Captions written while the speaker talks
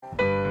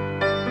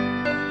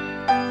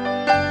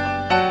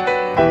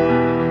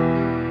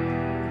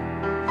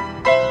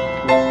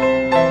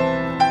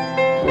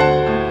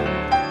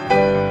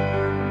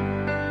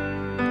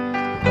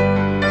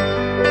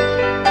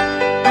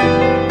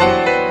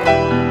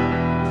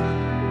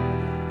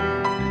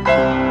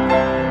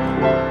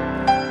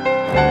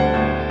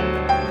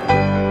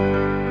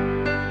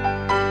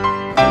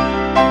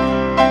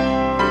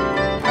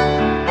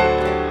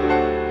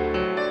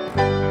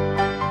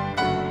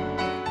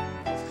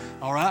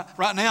right?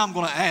 Right now I'm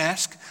going to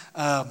ask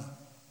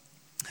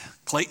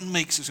Clayton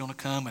Meeks is going to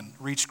come and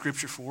read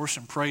Scripture for us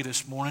and pray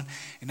this morning.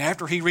 And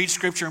after he reads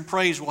Scripture and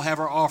prays, we'll have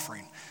our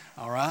offering.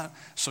 All right?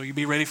 So you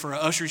be ready for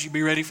ushers. You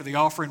be ready for the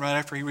offering right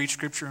after he reads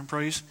Scripture and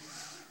prays.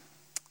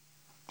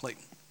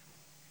 Clayton,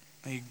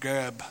 let me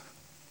grab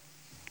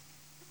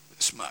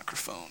this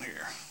microphone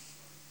here.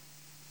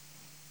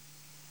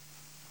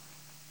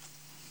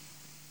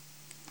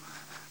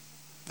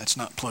 That's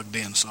not plugged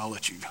in, so I'll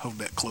let you hold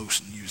that close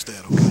and use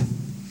that, okay?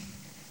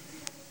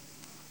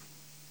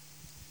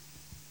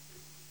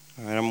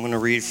 All right, I'm going to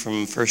read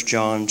from 1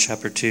 John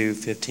chapter 2,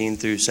 15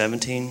 through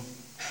 17.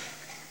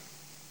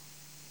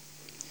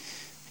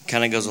 It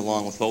kind of goes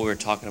along with what we were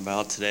talking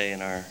about today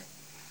in our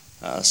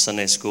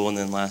Sunday school and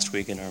then last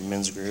week in our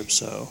men's group.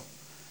 So,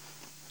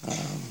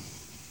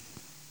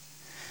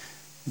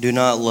 do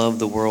not love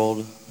the world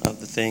of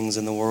the things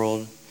in the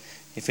world.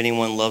 If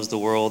anyone loves the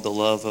world, the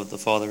love of the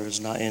Father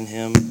is not in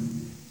him.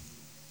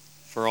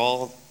 For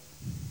all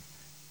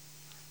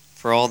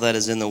that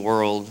is in the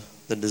world,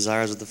 the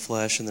desires of the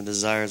flesh and the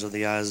desires of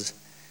the eyes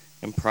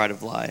and pride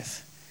of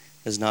life,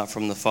 is not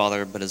from the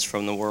Father, but is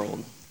from the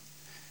world.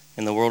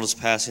 And the world is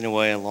passing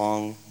away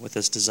along with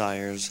its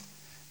desires,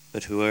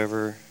 but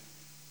whoever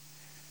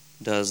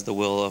does the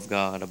will of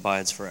God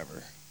abides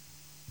forever.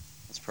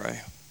 Let's pray.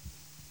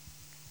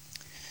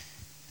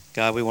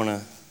 God, we want to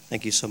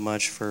thank you so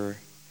much for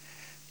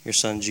your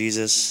Son,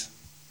 Jesus.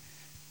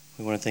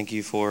 We want to thank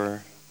you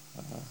for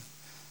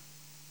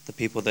the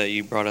people that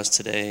you brought us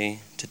today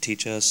to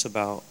teach us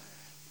about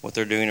what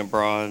they're doing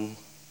abroad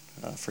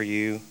for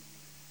you.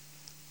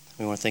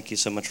 We want to thank you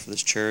so much for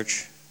this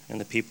church and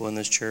the people in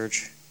this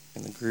church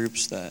and the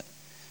groups that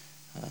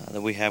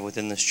we have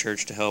within this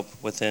church to help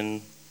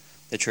within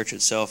the church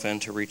itself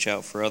and to reach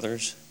out for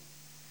others.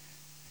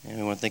 And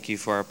we want to thank you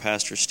for our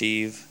pastor,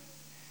 Steve.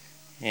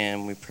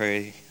 And we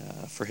pray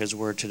for his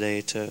word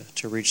today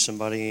to reach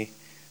somebody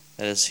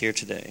that is here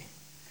today.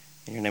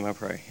 In your name I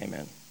pray.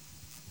 Amen.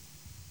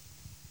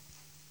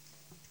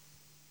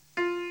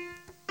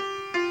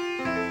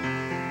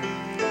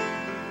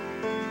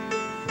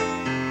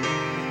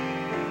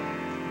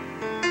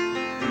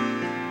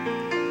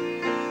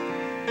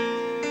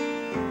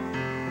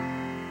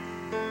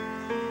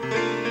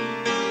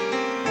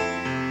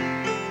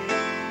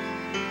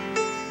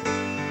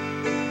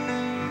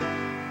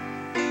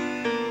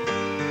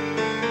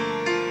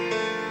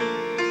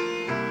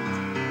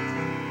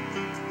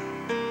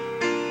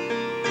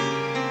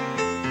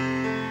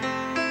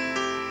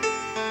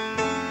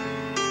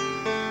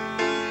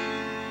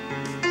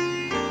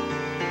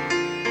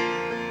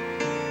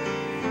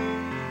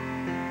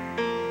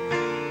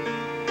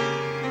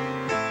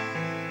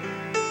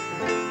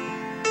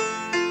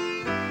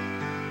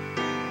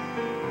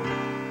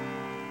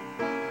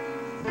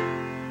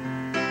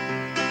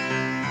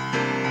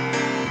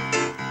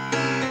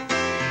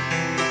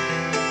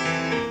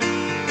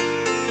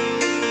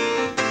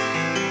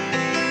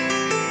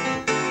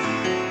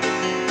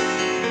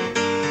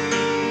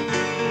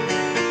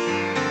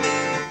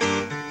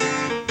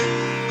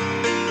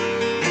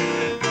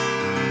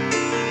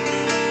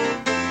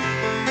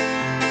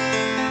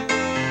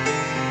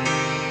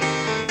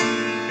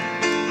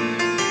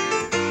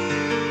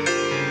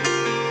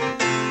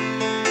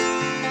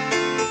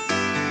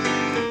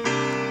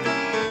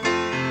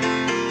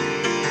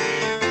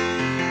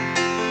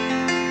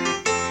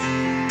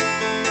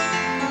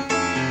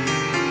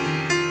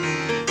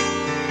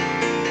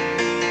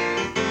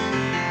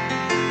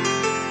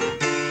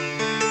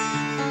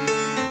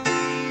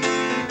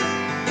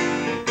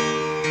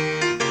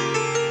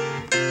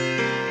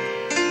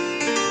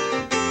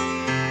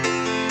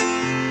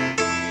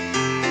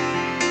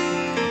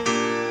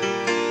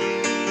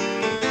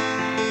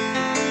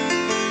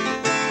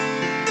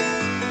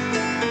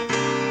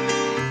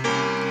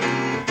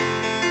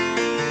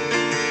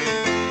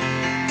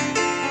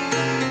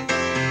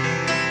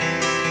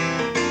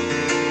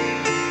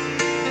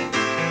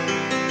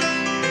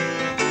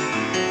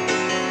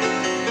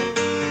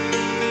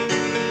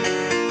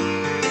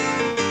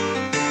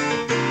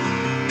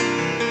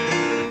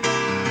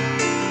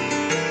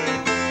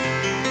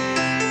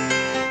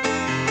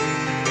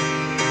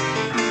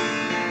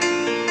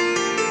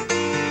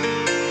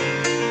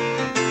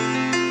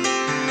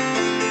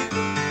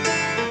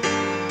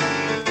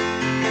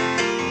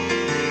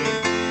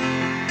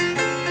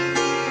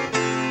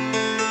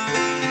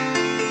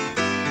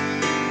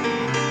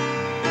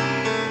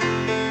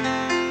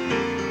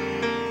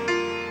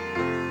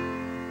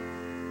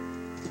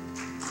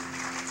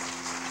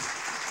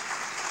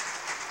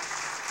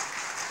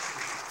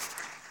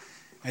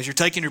 As you're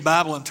taking your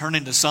Bible and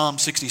turning to Psalm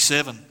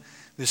 67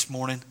 this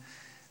morning,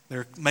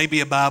 there may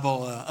be a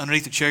Bible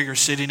underneath the chair you're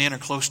sitting in or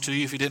close to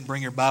you if you didn't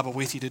bring your Bible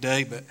with you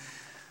today, but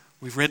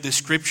we've read this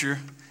scripture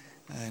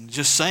and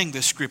just sang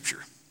this scripture.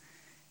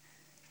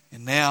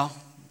 And now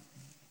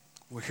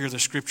we'll hear the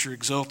scripture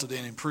exalted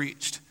in and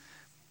preached.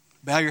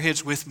 Bow your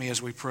heads with me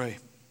as we pray.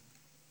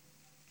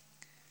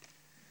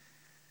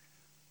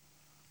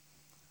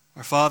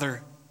 Our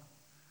Father,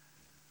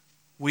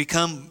 we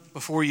come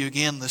before you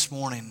again this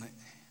morning,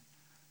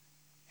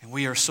 and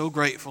we are so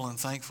grateful and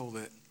thankful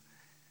that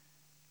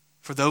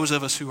for those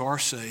of us who are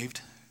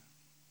saved,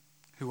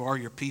 who are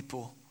your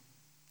people,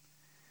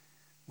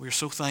 we are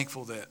so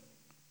thankful that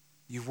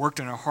you've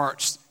worked in our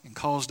hearts and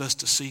caused us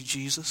to see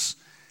Jesus,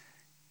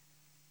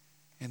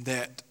 and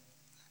that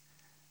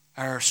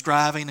our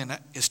striving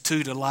is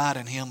to delight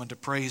in Him and to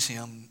praise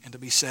Him and to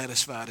be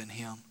satisfied in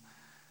Him.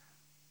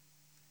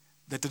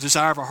 That the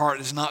desire of our heart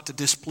is not to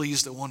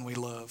displease the one we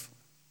love.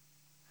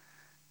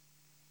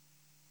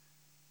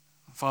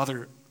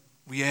 Father,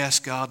 we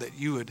ask, God, that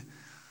you would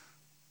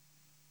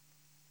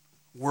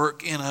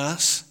work in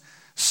us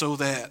so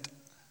that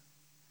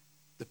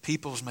the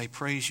peoples may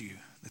praise you,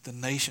 that the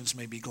nations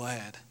may be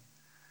glad.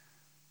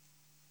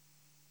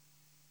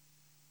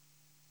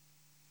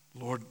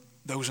 Lord,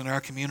 those in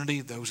our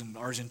community, those in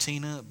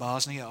Argentina,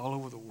 Bosnia, all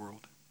over the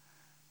world,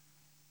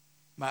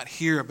 might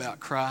hear about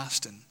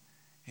Christ and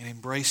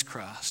embrace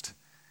Christ.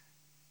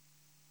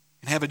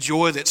 And have a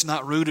joy that's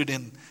not rooted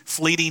in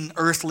fleeting,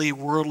 earthly,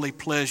 worldly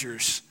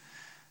pleasures,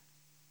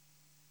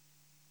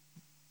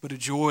 but a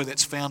joy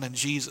that's found in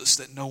Jesus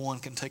that no one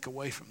can take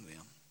away from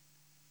them.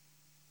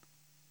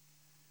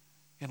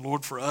 And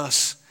Lord, for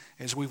us,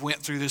 as we went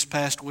through this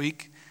past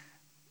week,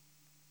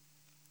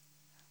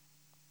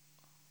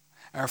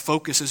 our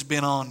focus has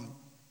been on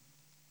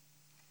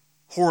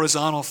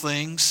horizontal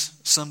things,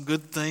 some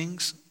good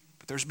things,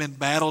 but there's been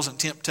battles and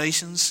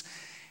temptations,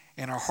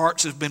 and our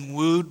hearts have been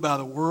wooed by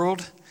the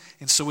world.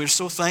 And so we're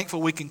so thankful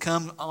we can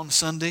come on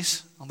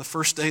Sundays, on the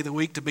first day of the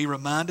week, to be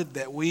reminded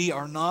that we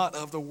are not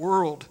of the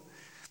world.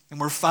 And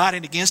we're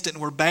fighting against it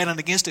and we're battling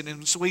against it.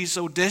 And so we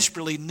so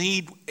desperately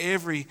need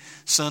every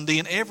Sunday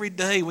and every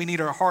day we need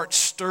our hearts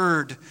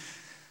stirred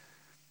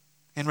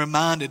and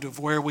reminded of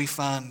where we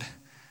find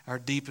our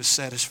deepest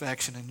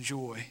satisfaction and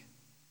joy,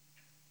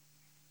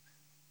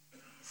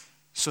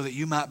 so that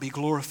you might be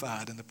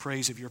glorified in the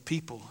praise of your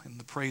people and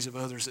the praise of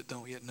others that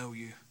don't yet know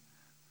you.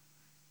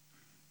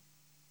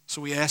 So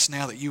we ask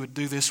now that you would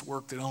do this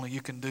work that only you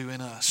can do in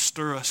us.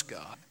 Stir us,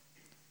 God.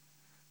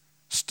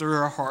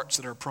 Stir our hearts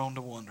that are prone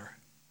to wonder.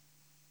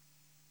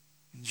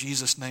 In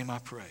Jesus' name I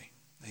pray.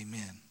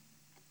 Amen.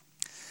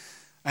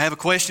 I have a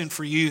question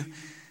for you,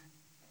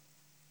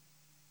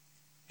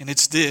 and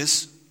it's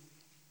this.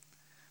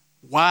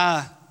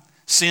 Why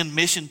send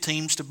mission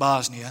teams to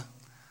Bosnia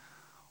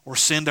or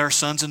send our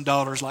sons and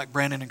daughters like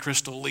Brandon and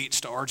Crystal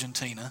Leach to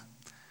Argentina?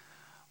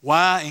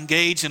 Why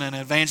engage in an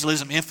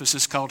evangelism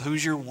emphasis called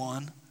Who's Your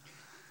One?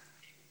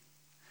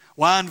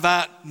 Why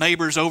invite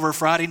neighbors over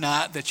Friday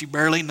night that you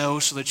barely know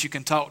so that you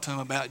can talk to them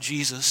about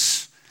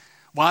Jesus?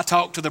 Why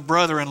talk to the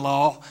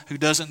brother-in-law who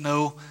doesn't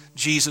know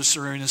Jesus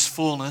or in his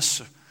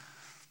fullness?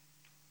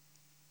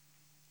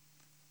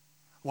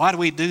 Why do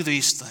we do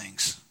these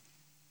things?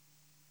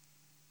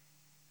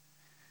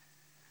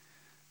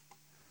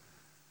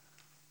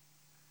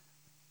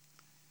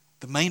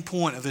 The main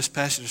point of this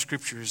passage of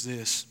Scripture is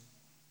this,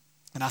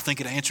 and I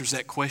think it answers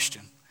that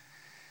question.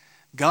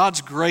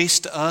 God's grace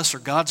to us, or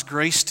God's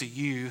grace to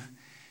you,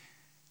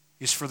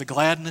 is for the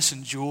gladness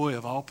and joy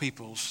of all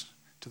peoples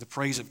to the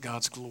praise of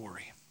God's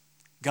glory.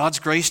 God's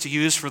grace to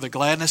you is for the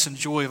gladness and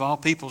joy of all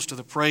peoples to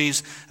the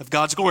praise of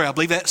God's glory. I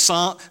believe that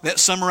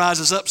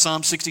summarizes up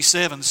Psalm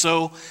 67.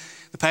 So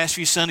the past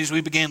few Sundays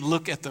we began to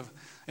look at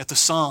the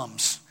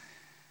Psalms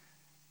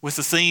with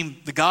the theme,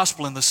 the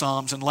gospel in the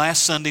Psalms. And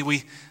last Sunday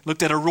we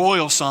looked at a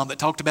royal psalm that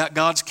talked about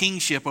God's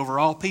kingship over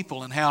all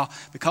people and how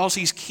because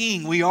He's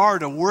king, we are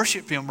to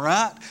worship Him,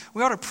 right?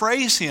 We are to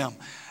praise Him.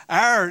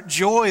 Our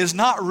joy is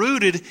not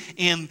rooted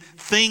in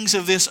things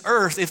of this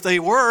earth. If they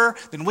were,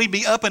 then we'd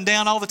be up and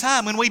down all the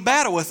time when we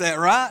battle with that,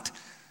 right?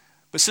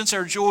 But since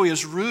our joy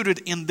is rooted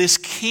in this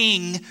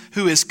King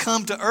who has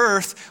come to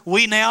earth,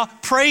 we now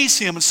praise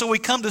Him. And so we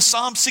come to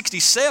Psalm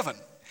 67.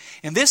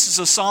 And this is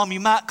a psalm you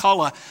might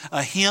call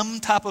a hymn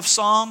type of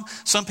psalm.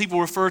 Some people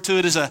refer to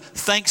it as a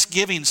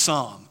thanksgiving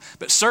psalm.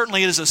 But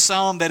certainly it is a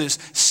psalm that is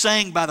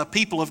sang by the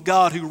people of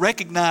God who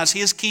recognize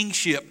His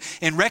kingship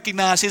and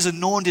recognize His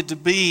anointed to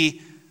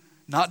be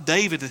not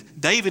David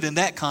in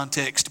that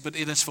context, but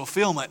in its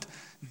fulfillment,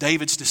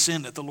 David's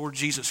descendant, the Lord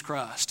Jesus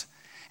Christ.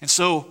 And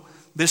so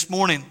this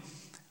morning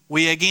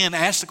we again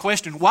ask the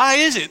question, why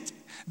is it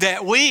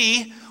that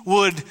we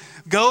would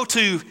go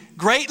to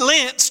great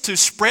lengths to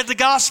spread the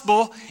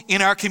gospel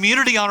in our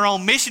community, on our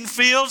own mission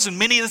fields, and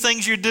many of the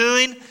things you're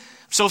doing? I'm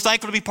so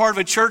thankful to be part of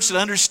a church that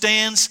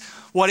understands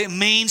what it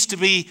means to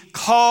be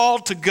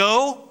called to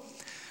go,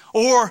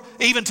 or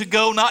even to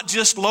go not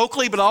just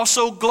locally but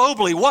also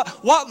globally.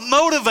 What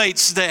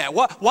motivates that?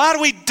 Why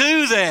do we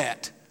do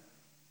that?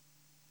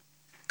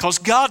 Because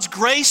God's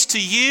grace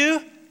to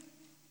you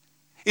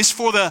is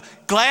for the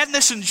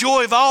gladness and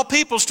joy of all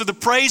peoples to the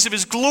praise of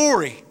His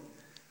glory.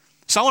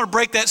 So I want to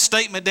break that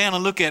statement down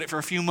and look at it for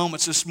a few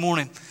moments this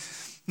morning.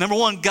 Number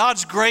one,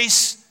 God's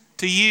grace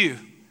to you.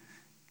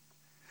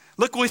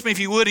 Look with me, if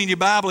you would, in your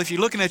Bible. If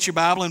you're looking at your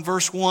Bible, in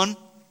verse 1,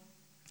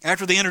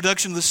 after the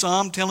introduction of the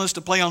psalm, telling us to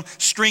play on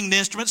stringed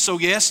instruments. So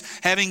yes,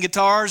 having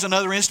guitars and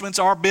other instruments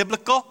are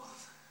biblical.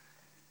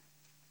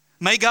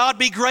 May God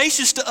be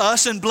gracious to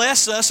us and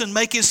bless us and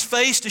make His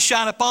face to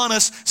shine upon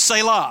us.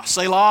 Selah.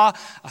 Selah,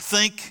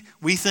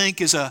 we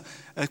think is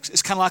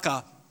it's kind of like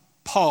a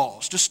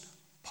pause. Just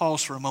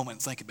pause for a moment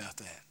and think about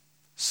that.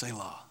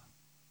 Selah.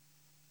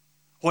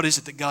 What is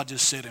it that God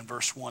just said in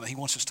verse 1 that He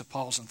wants us to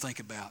pause and think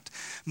about?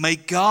 May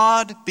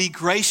God be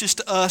gracious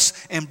to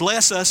us and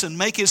bless us and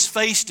make His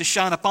face to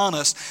shine upon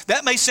us.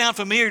 That may sound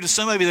familiar to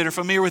some of you that are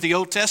familiar with the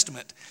Old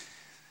Testament.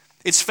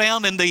 It's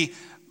found in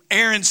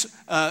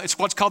it's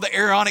what's called the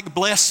Aaronic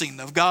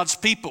blessing of God's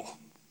people,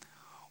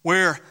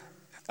 where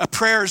a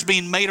prayer is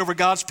being made over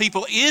God's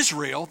people,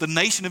 Israel, the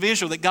nation of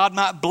Israel, that God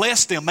might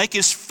bless them, make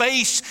His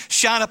face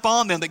shine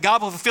upon them, that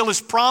God will fulfill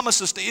His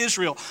promises to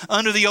Israel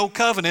under the Old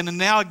Covenant. And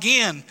now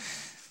again,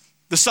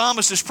 the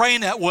psalmist is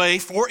praying that way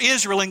for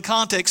Israel in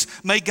context.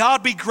 May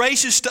God be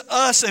gracious to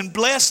us and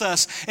bless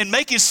us and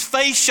make His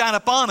face shine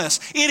upon us.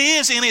 It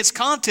is, in its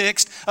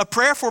context, a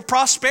prayer for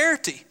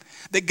prosperity,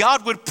 that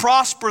God would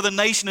prosper the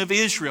nation of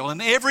Israel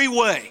in every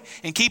way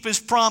and keep His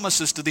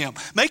promises to them.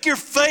 Make your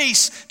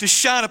face to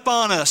shine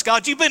upon us.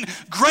 God, You've been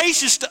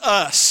gracious to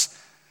us.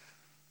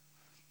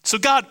 So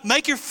God,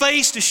 make your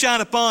face to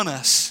shine upon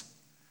us.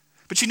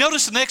 But you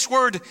notice the next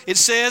word it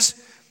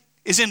says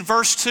is in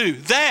verse 2.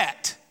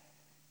 That.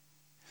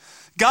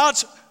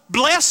 God's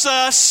bless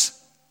us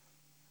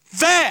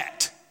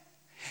that.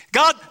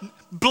 God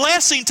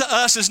blessing to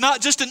us is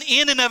not just an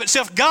in and of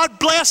itself. God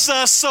bless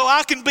us so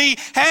I can be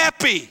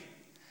happy.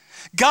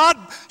 God,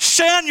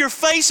 shine your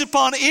face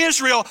upon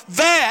Israel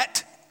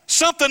that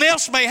something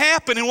else may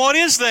happen. And what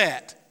is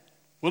that?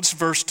 Well, it's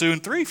verse 2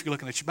 and 3 if you're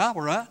looking at your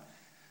Bible, right?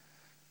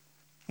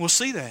 We'll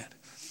see that.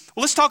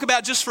 Well, let's talk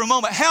about just for a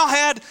moment, how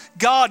had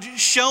God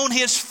shown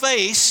His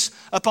face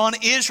upon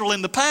Israel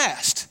in the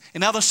past?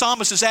 And now the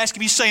psalmist is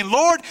asking, he's saying,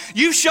 Lord,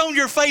 You've shown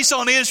Your face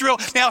on Israel.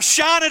 Now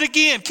shine it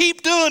again.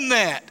 Keep doing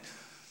that.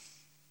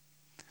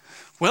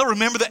 Well,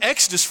 remember the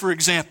Exodus, for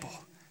example.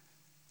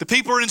 The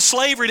people are in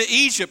slavery to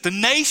Egypt. The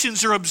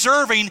nations are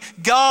observing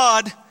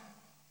God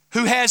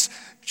who has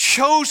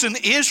chosen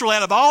Israel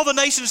out of all the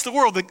nations of the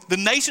world. The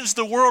nations of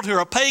the world who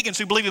are pagans,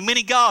 who believe in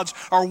many gods,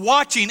 are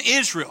watching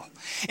Israel.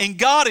 And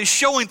God is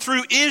showing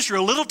through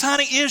Israel, little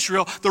tiny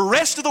Israel, the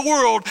rest of the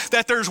world,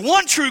 that there's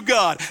one true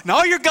God. And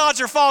all your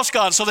gods are false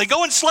gods. So they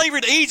go in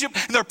slavery to Egypt,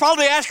 and they're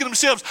probably asking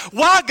themselves,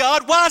 why,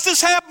 God? Why is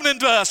this happening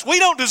to us? We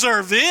don't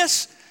deserve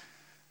this.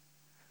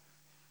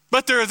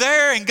 But they're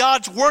there, and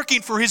God's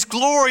working for His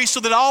glory so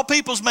that all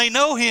peoples may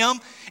know Him.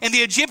 And the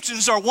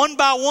Egyptians are one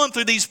by one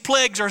through these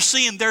plagues are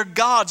seeing their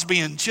gods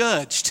being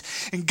judged.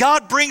 And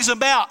God brings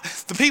about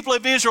the people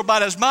of Israel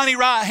by His mighty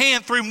right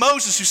hand through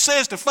Moses, who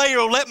says to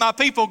Pharaoh, let my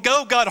people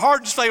go. God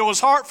hardens Pharaoh's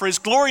heart for His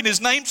glory and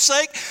His name's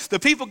sake. The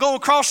people go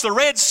across the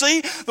Red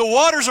Sea. The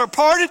waters are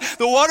parted.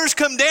 The waters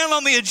come down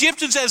on the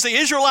Egyptians as the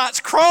Israelites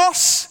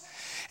cross.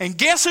 And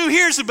guess who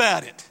hears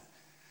about it?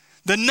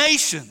 The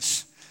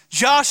nations.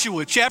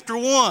 Joshua chapter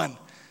 1.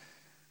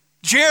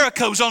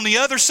 Jericho's on the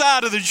other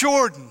side of the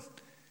Jordan.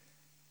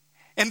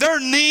 And their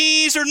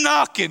knees are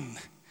knocking.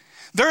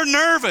 They're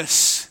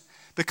nervous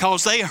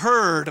because they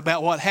heard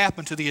about what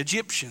happened to the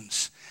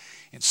Egyptians.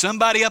 And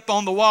somebody up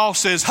on the wall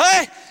says,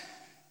 hey,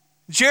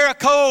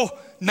 Jericho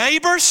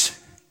neighbors,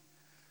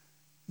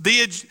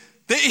 the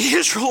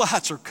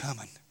Israelites are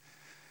coming.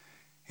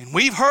 And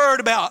we've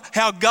heard about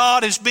how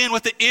God has been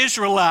with the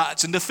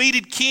Israelites and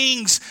defeated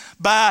kings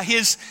by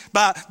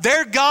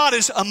their God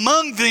is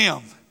among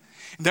them.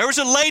 And there was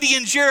a lady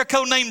in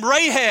Jericho named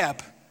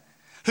Rahab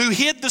who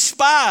hid the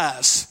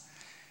spies,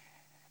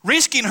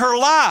 risking her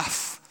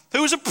life,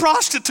 who was a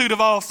prostitute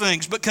of all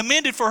things, but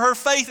commended for her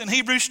faith in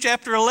Hebrews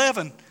chapter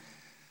 11.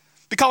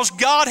 Because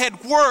God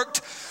had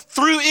worked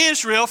through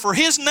Israel for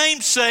His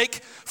name's sake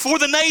for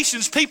the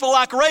nations, people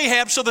like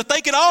Rahab, so that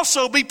they could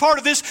also be part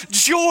of this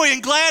joy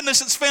and gladness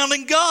that's found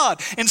in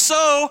God. And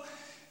so,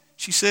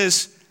 she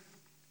says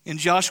in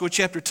Joshua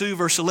chapter 2,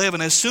 verse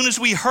 11, as soon as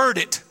we heard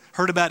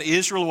about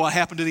Israel, what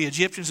happened to the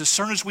Egyptians, as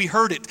soon as we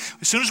heard it,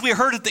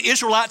 the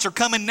Israelites are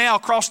coming now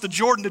across the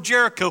Jordan to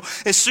Jericho,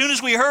 as soon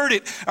as we heard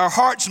it, our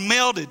hearts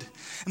melted.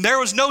 And there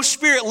was no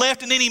spirit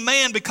left in any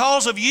man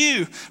because of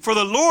you. For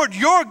the Lord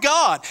your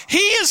God, He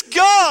is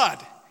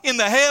God in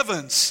the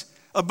heavens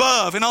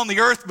above and on the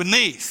earth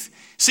beneath.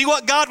 See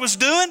what God was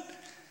doing?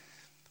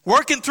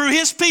 Working through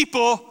His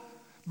people,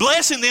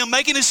 blessing them,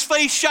 making His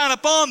face shine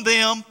upon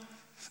them,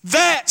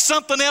 that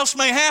something else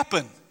may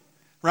happen.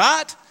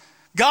 Right?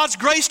 God's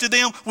grace to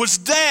them was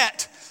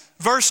that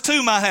verse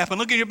 2 might happen.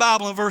 Look at your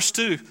Bible in verse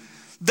 2.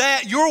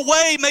 That your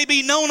way may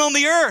be known on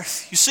the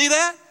earth. You see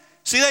that?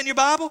 See that in your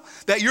Bible?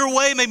 That your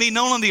way may be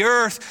known on the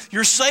earth.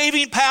 Your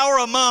saving power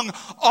among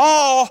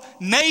all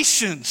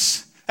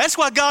nations. That's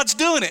why God's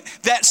doing it.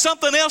 That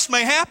something else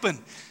may happen.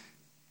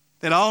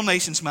 That all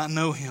nations might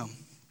know Him.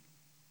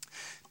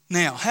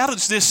 Now, how do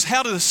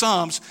the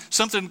Psalms,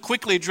 something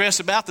quickly address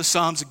about the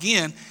Psalms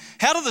again,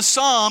 how do the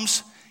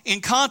Psalms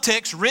in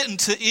context written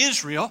to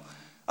Israel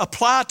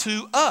apply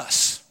to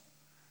us?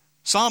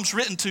 Psalms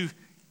written to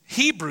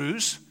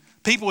Hebrews,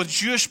 people with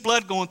Jewish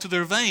blood going through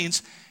their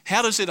veins,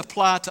 how does it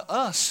apply to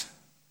us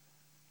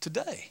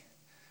today?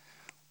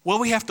 Well,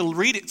 we have to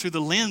read it through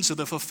the lens of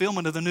the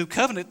fulfillment of the new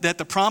covenant, that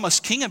the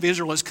promised king of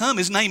Israel has come.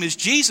 His name is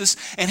Jesus,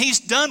 and he's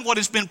done what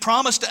has been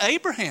promised to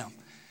Abraham.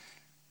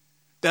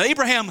 That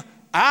Abraham,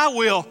 I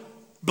will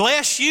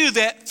bless you,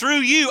 that through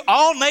you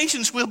all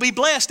nations will be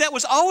blessed. That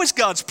was always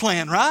God's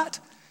plan, right?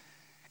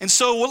 And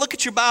so we'll look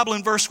at your Bible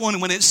in verse 1,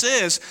 and when it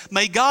says,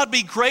 may God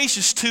be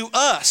gracious to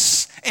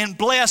us and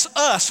bless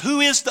us. Who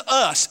is the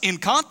us? In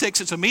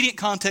context, its immediate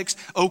context,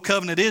 O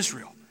covenant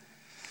Israel.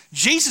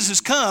 Jesus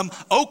has come,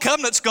 old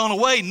covenant's gone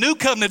away, new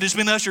covenant has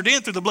been ushered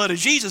in through the blood of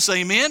Jesus,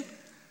 amen?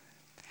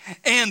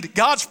 And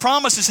God's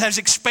promises has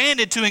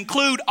expanded to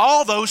include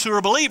all those who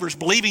are believers,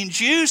 believing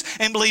Jews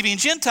and believing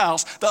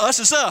Gentiles. The us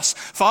is us.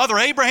 Father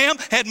Abraham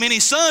had many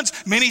sons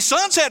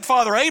had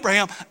Father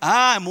Abraham.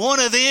 I am one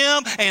of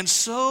them, and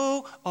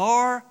so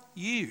are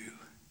you.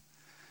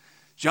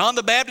 John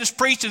the Baptist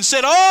preached and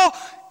said, the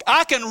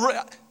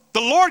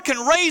Lord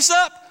can raise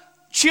up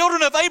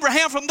children of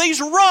Abraham from these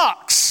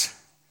rocks.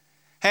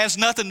 Has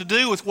nothing to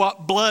do with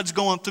what blood's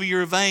going through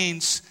your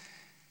veins.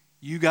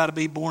 You got to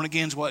be born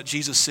again is what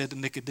Jesus said to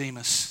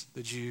Nicodemus,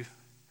 the Jew.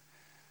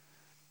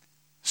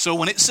 So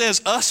when it says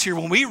us here,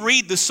 when we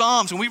read the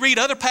Psalms and we read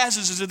other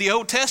passages of the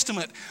Old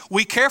Testament,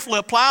 we carefully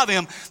apply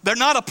them. They're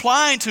not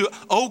applying to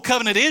Old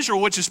Covenant Israel,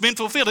 which has been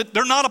fulfilled.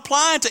 They're not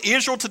applying to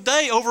Israel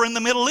today over in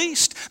the Middle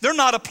East. They're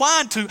not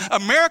applying to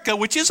America,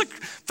 which is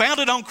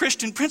founded on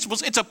Christian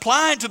principles. It's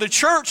applying to the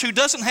church who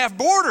doesn't have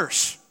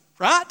borders,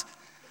 right?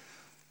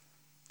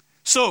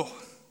 So,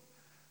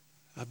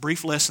 a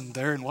brief lesson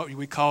there in what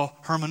we call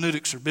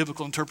hermeneutics or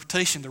biblical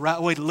interpretation, the right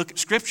way to look at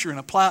Scripture and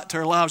apply it to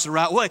our lives the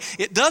right way.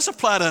 It does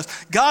apply to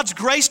us. God's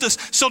graced us.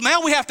 So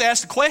now we have to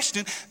ask the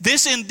question,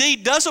 this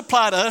indeed does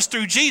apply to us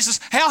through Jesus.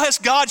 How has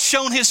God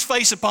shown His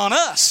face upon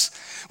us?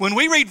 When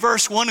we read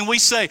verse 1 and we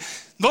say,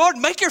 Lord,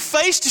 make your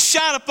face to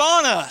shine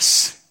upon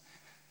us,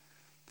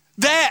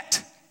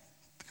 that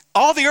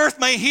all the earth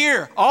may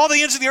hear, all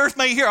the ends of the earth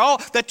may hear,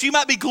 that you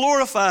might be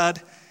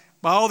glorified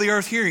by all the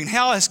earth hearing.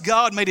 How has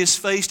God made His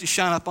face to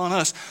shine upon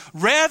us?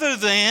 Rather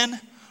than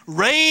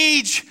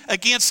rage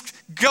against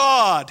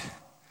God,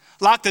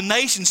 like the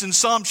nations in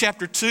Psalm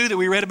chapter 2 that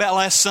we read about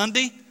last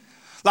Sunday,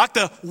 like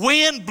the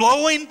wind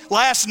blowing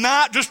last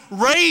night, just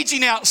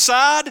raging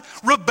outside,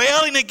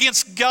 rebelling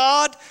against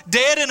God,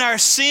 dead in our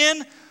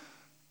sin.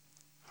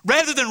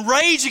 Rather than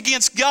rage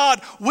against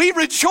God, we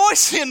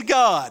rejoice in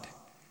God.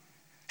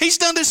 He's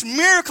done this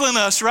miracle in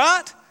us,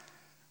 right?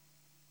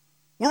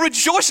 We're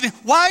rejoicing.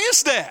 Why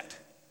is that?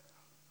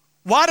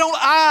 Why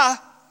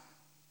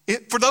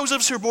don't for those of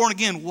us who are born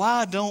again,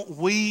 why don't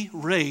we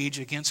rage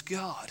against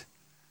God?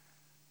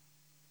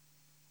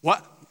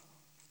 What?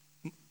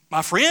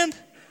 My friend,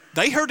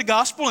 they heard the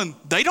gospel and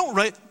they don't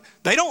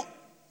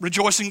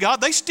rejoice in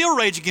God. They still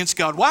rage against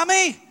God. Why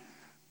me?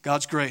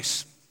 God's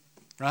grace,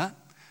 right?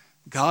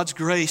 God's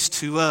grace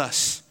to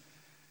us.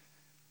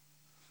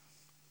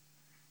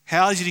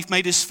 How has He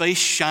made His face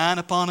shine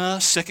upon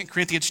us? 2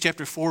 Corinthians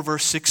chapter 4,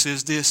 verse 6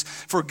 says this,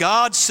 for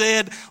God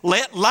said,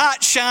 let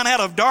light shine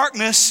out of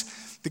darkness.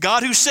 The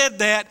God who said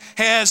that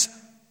has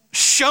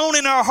shone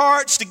in our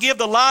hearts to give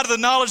the light of the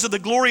knowledge of the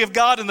glory of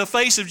God in the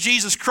face of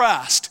Jesus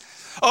Christ.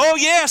 Oh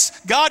yes,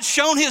 God's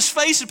shown His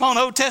face upon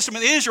Old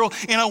Testament Israel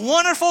in a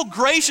wonderful,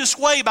 gracious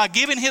way by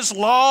giving His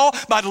law,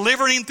 by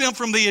delivering them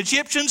from the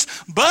Egyptians.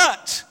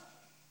 But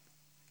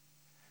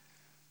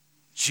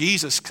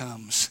Jesus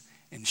comes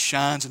and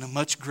shines in a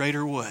much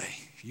greater way.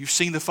 You've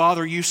seen the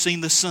Father, you've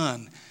seen the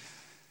Son.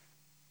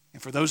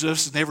 And for those of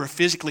us who've never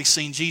physically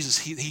seen Jesus,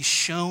 He's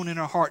shown in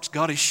our hearts.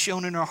 God has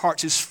shown in our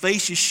hearts. His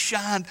face has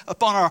shined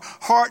upon our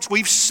hearts.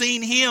 We've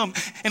seen Him.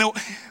 And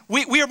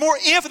we are more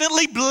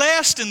infinitely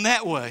blessed in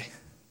that way.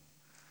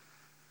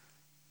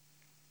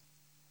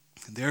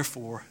 And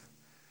therefore,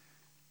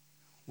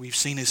 we've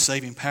seen His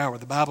saving power.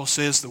 The Bible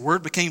says the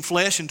Word became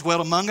flesh and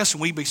dwelt among us,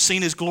 and we've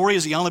seen His glory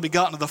as the only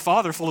begotten of the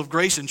Father, full of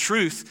grace and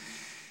truth.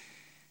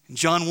 And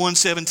John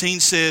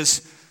 1:17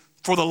 says,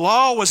 for the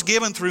law was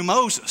given through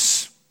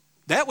Moses.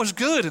 That was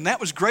good and that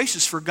was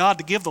gracious for God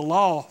to give the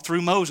law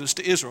through Moses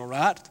to Israel,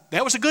 right?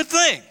 That was a good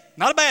thing,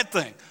 not a bad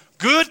thing.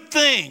 Good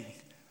thing.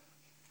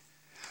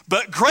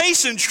 But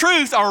grace and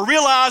truth are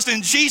realized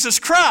in Jesus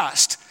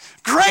Christ.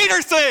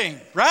 Greater thing,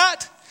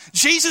 right?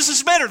 Jesus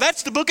is better.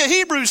 That's the book of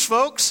Hebrews,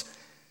 folks.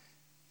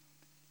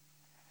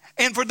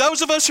 And for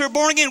those of us who are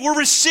born again, we're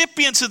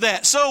recipients of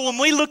that. So when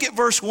we look at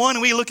verse 1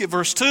 and we look at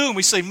verse 2 and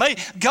we say, may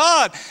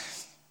God,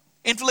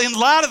 in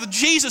light of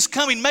Jesus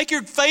coming, make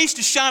your face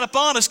to shine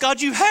upon us.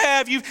 God, you've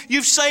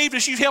saved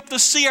us. You've helped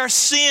us see our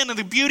sin and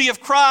the beauty of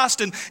Christ.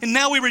 And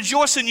now we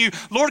rejoice in you.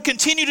 Lord,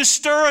 continue to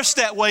stir us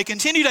that way.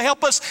 Continue to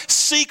help us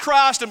see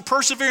Christ and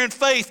persevere in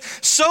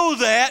faith so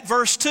that,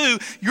 verse 2,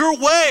 your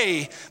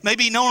way may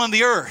be known on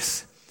the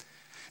earth.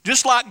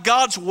 Just like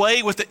God's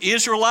way with the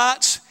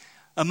Israelites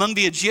among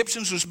the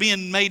Egyptians was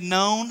being made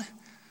known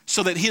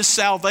so that His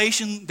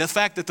salvation, the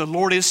fact that the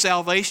Lord is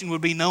salvation,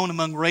 would be known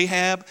among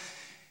Rahab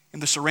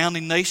and the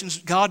surrounding nations.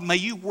 God, may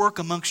you work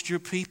amongst your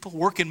people,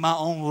 work in my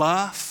own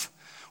life,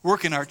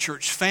 work in our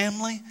church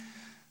family,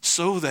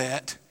 so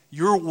that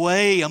your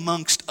way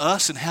amongst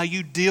us and how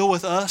you deal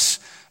with us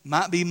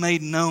might be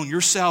made known.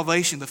 Your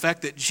salvation, the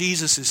fact that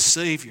Jesus is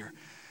Savior,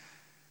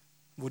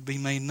 would be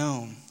made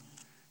known.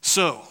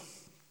 So,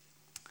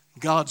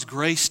 God's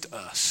grace to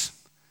us.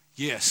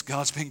 Yes,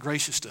 God's been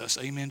gracious to us.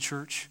 Amen,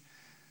 church?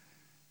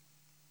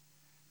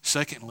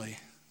 Secondly,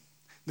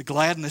 the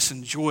gladness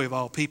and joy of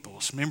all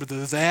peoples. Remember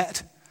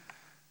that?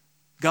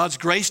 God's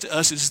grace to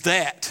us is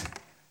that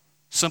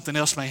something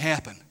else may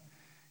happen.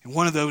 And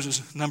one of those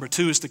is, number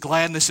 2, is the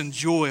gladness and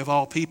joy of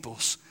all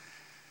peoples.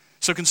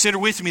 So consider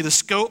with me the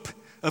scope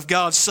of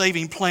God's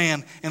saving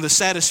plan and the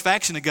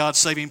satisfaction of God's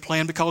saving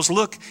plan, because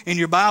look, in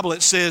your Bible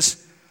it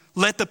says,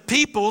 let the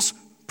peoples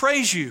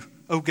praise you,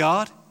 O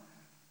God.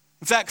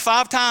 In fact,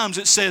 5 times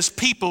it says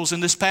peoples in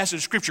this passage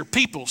of Scripture.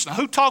 Peoples. Now,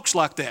 who talks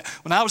like that?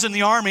 When I was in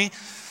the Army,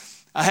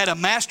 I had a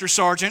master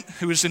sergeant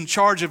who was in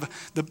charge of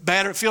the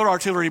field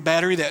artillery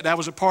battery that I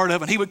was a part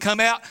of, and he would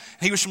come out,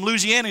 and he was from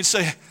Louisiana, and he'd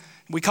say,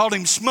 we called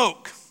him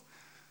Smoke.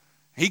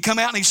 He'd come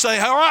out and he'd say,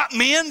 all right,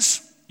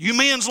 men's, you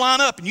men's line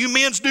up, and you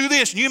men's do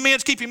this, and you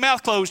men's keep your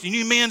mouth closed, and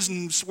you men's,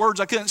 and words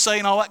I couldn't say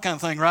and all that kind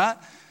of thing, right?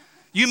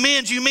 You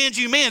men's, you men's,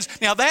 you men's.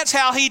 Now, that's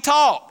how he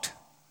talked.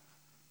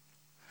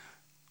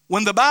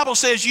 When the Bible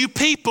says you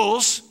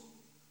peoples,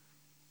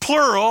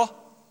 plural,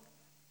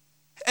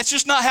 that's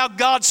just not how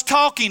God's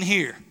talking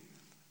here.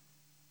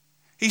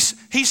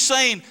 He's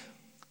saying,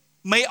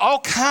 may all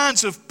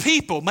kinds of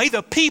people, may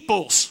the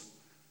peoples,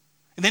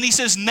 and then he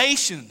says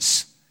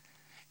nations.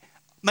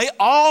 May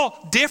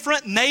all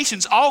different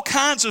nations, all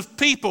kinds of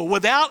people,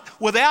 without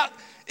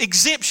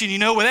exemption,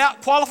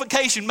 without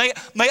qualification, may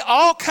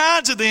all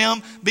kinds of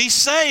them be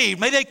saved.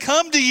 May they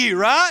come to you,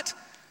 right?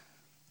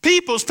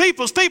 Peoples,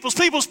 peoples, peoples,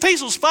 peoples,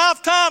 peoples,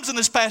 5 times in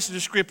this passage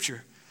of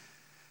Scripture.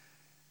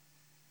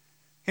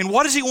 And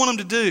what does he want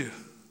them to do?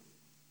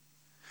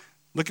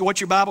 Look at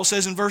what your Bible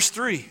says in verse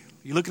 3.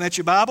 You looking at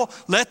your Bible?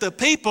 Let the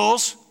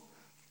peoples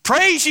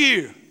praise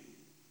you.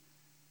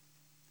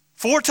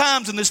 4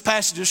 times in this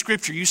passage of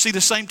Scripture, you see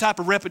the same type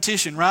of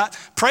repetition, right?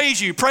 Praise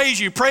you, praise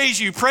you, praise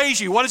you, praise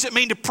you. What does it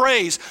mean to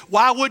praise?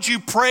 Why would you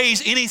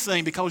praise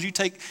anything? Because you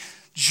take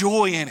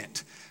joy in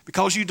it.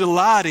 Because you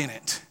delight in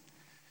it.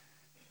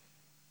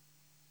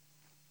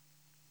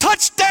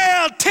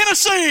 Touchdown,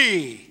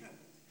 Tennessee!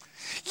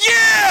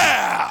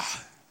 Yeah!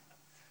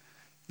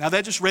 Now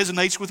that just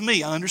resonates with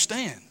me, I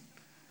understand.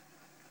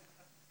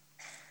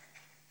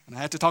 And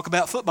I have to talk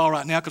about football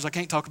right now because I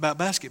can't talk about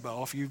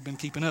basketball if you've been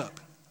keeping up.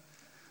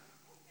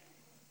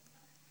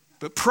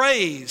 But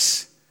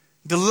praise,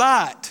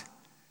 delight.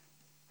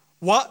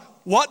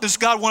 What does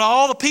God want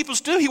all the peoples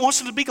to do? He wants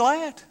them to be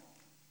glad.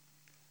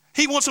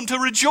 He wants them to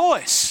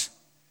rejoice.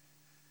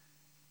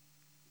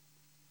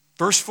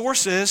 Verse 4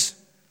 says,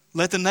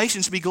 let the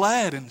nations be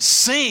glad and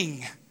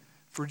sing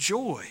for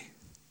joy.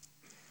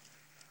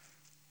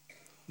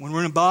 When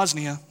we're in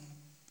Bosnia,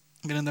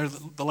 I've been in there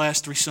the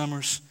last 3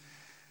 summers,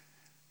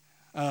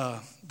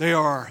 there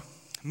are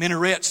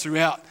minarets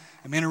throughout.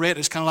 A minaret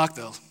is kind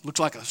of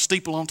looks like a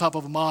steeple on top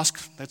of a mosque.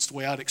 That's the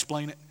way I'd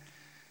explain it.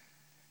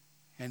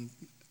 And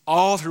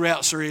all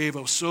throughout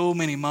Sarajevo, so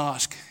many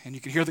mosques. And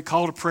you can hear the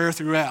call to prayer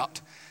throughout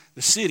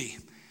the city.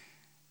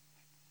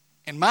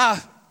 And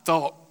my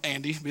thought,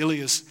 Andy,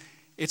 Billy, is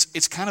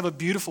it's kind of a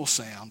beautiful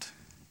sound.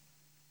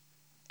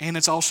 And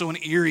it's also an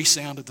eerie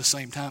sound at the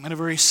same time, and a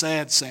very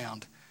sad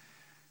sound.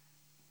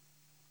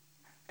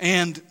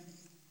 And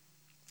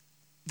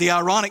the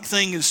ironic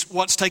thing is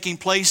what's taking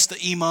place, the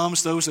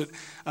imams, those that,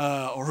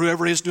 or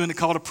whoever is doing the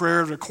call to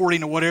prayer, the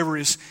recording or whatever,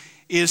 is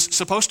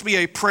supposed to be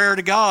a prayer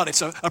to God.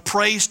 It's a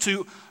praise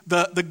to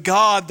the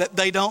God that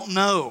they don't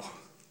know.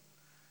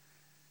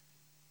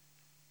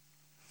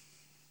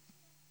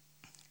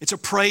 It's a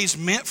praise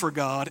meant for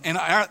God,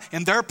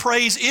 and their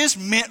praise is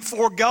meant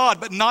for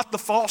God, but not the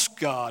false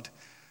God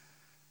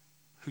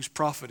whose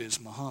prophet is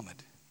Muhammad.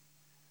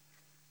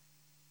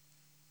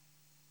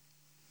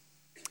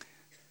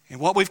 And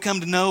what we've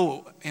come to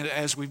know,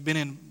 as we've been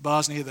in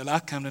Bosnia, that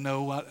I've come to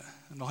know, I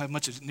don't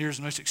have near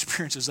as much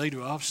experience as they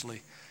do,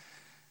 obviously,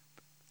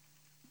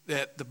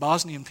 that the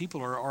Bosnian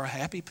people are a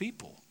happy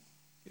people.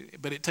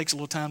 But it takes a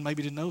little time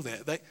maybe to know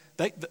that.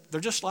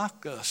 They're just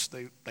like us.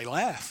 They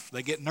laugh.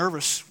 They get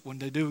nervous when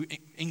they do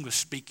English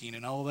speaking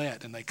and all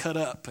that. And they cut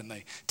up and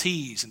they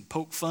tease and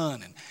poke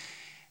fun.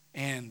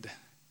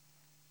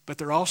 But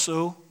they're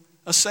also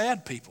a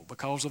sad people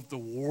because of the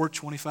war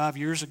 25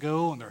 years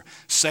ago. And they're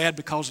sad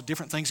because of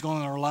different things going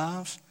on in our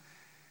lives.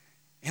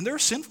 And they're a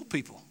sinful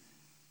people.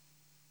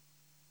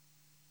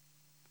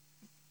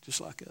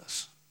 Just like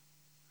us.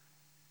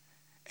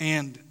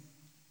 And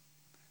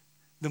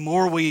the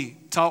more we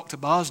talk to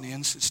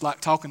Bosnians, it's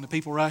like talking to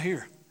people right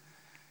here.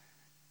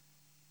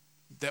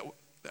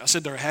 I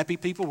said they're happy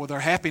people. Well, their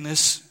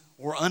happiness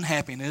or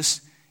unhappiness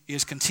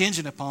is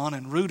contingent upon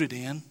and rooted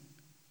in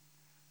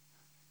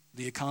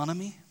the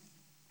economy.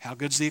 How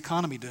good's the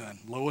economy doing?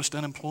 Lowest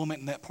unemployment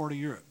in that part of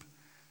Europe.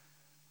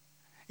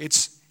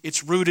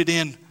 It's rooted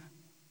in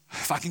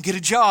if I can get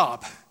a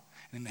job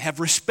and have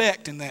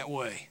respect in that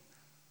way,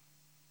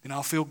 then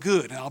I'll feel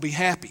good and I'll be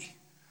happy.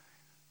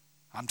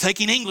 I'm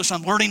taking English.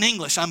 I'm learning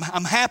English. I'm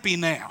happy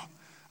now.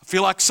 I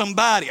feel like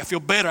somebody. I feel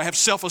better. I have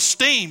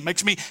self-esteem.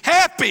 Makes me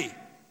happy.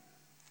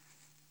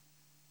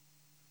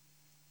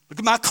 Look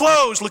at my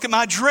clothes. Look at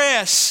my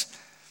dress.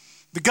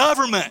 The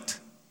government.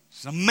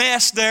 There's a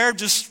mess there.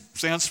 Just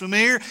sounds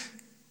familiar.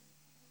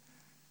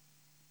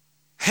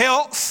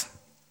 Health.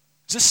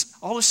 Does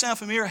all this sound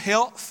familiar?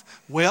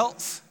 Health,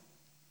 wealth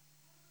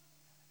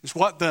is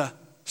what the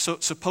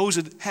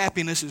supposed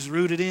happiness is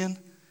rooted in.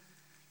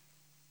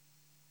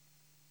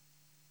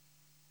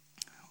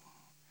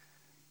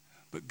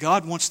 But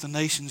God wants the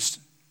nation's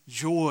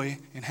joy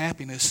and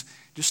happiness,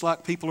 just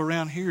like people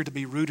around here, to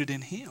be rooted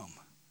in Him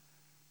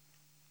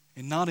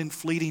and not in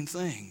fleeting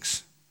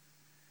things.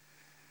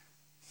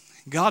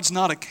 God's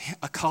not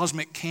a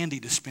cosmic candy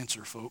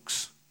dispenser,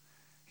 folks.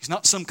 He's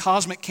not some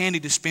cosmic candy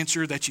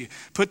dispenser that you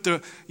put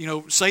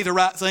say the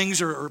right things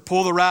or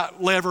pull the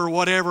right lever or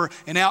whatever,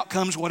 and out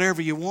comes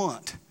whatever you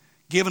want,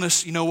 giving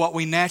us, what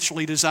we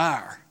naturally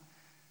desire.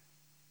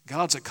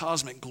 God's a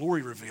cosmic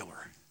glory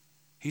revealer.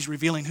 He's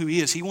revealing who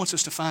He is. He wants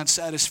us to find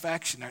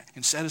satisfaction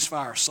and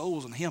satisfy our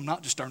souls in Him,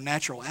 not just our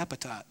natural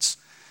appetites.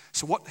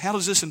 So how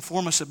does this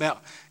inform us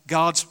about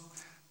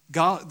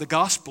the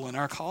gospel and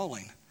our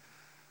calling?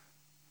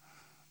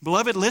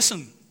 Beloved,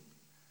 listen.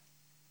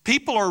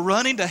 People are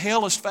running to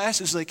hell as fast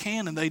as they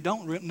can, and they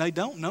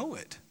don't know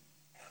it.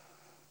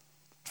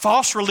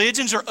 False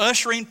religions are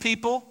ushering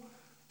people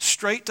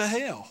straight to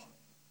hell.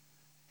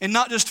 And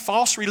not just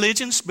false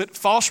religions, but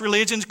false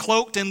religions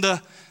cloaked in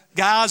the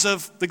guise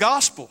of the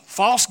gospel.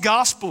 False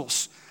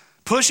gospels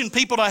pushing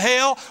people to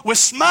hell with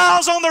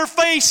smiles on their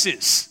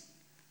faces.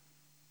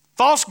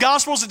 False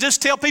gospels that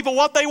just tell people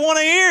what they want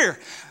to hear.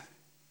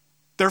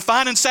 They're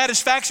finding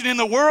satisfaction in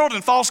the world,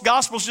 and false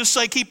gospels just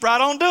say, keep right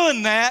on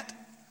doing that.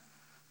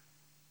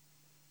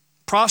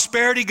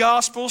 Prosperity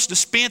gospels,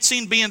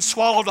 dispensing, being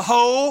swallowed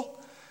whole,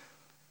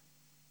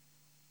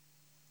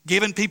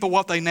 giving people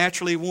what they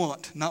naturally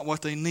want, not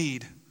what they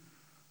need.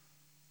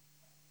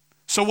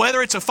 So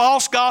whether it's a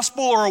false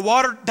gospel or a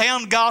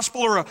watered-down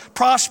gospel or a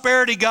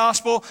prosperity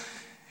gospel,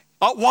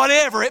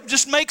 whatever, it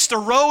just makes the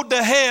road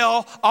to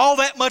hell all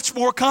that much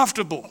more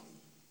comfortable.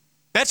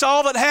 That's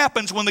all that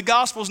happens when the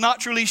gospel is not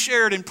truly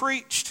shared and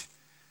preached.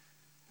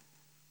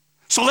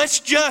 So let's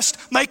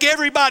just make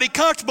everybody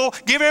comfortable,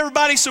 give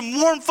everybody some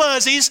warm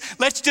fuzzies.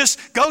 Let's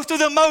just go through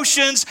the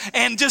motions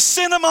and just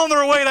send them on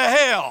their way to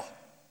hell.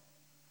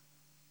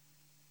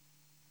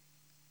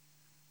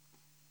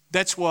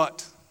 That's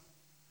what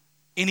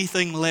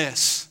anything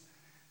less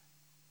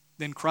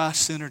than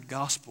Christ-centered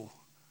gospel,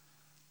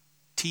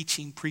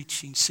 teaching,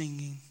 preaching,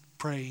 singing,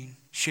 praying,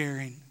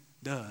 sharing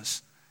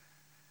does.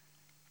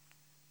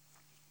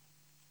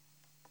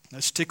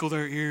 Let's tickle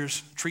their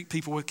ears, treat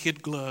people with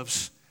kid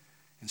gloves,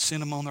 and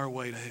send them on their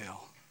way to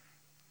hell.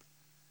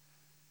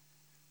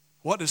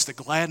 What does the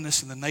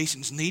gladness in the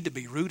nations need to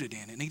be rooted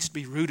in? It needs to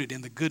be rooted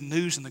in the good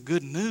news, and the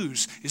good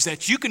news is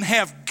that you can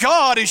have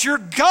God as your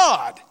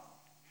God.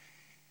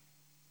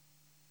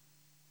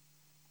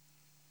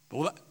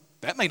 Well,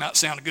 that may not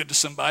sound good to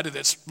somebody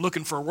that's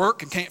looking for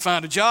work and can't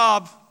find a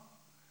job.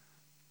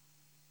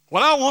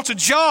 Well, I want a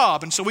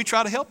job, and so we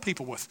try to help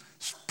people with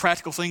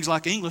practical things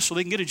like English so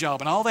they can get a job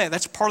and all that.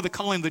 That's part of the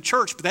calling of the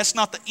church, but that's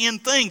not the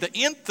end thing. The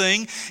end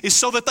thing is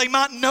so that they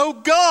might know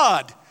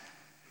God.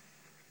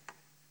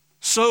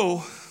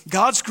 So,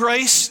 God's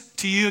grace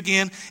to you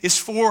again is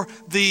for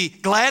the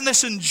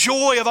gladness and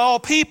joy of all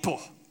people,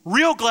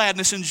 real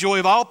gladness and joy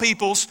of all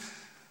peoples,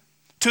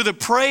 to the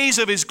praise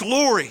of His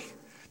glory,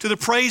 to the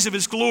praise of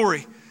His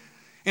glory.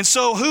 And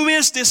so, who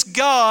is this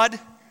God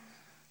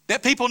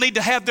that people need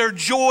to have their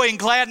joy and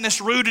gladness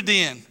rooted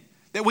in,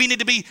 that we need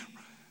to be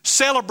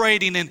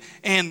celebrating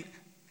and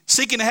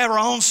seeking to have our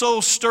own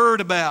souls stirred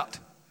about?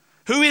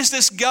 Who is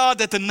this God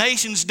that the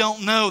nations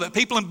don't know, that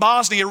people in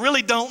Bosnia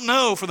really don't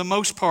know for the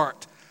most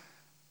part?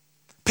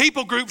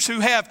 People groups who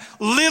have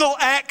little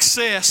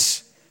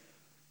access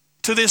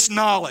to this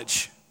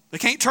knowledge. They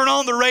can't turn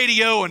on the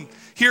radio and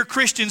hear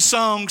Christian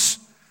songs,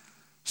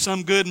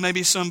 some good,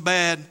 maybe some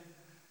bad.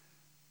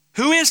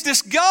 Who is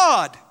this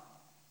God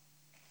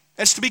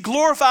that's to be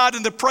glorified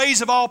in the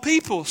praise of all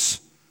peoples?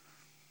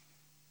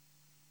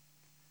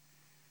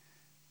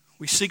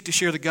 We seek to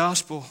share the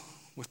gospel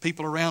with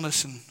people around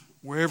us and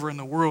wherever in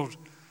the world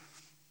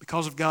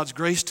because of God's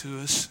grace to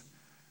us,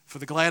 for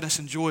the gladness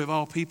and joy of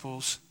all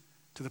peoples,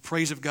 to the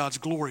praise of God's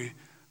glory.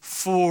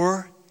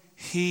 For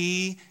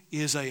He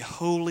is a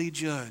holy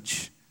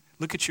judge.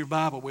 Look at your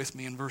Bible with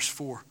me in verse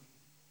 4.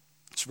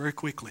 It's very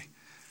quickly.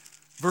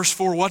 Verse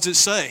 4, what does it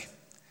say?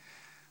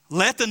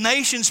 Let the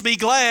nations be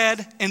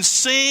glad and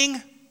sing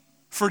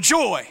for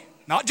joy.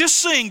 Not just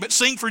sing, but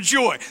sing for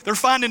joy. They're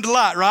finding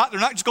delight, right? They're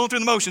not just going through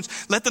the motions.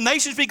 Let the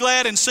nations be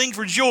glad and sing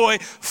for joy.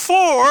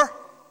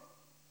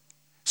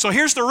 So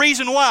here's the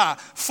reason why.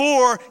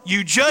 For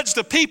you judge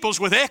the peoples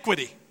with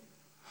equity.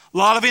 A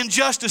lot of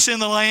injustice in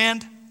the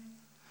land.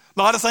 A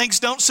lot of things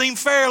don't seem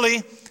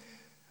fairly.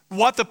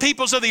 What the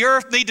peoples of the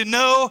earth need to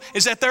know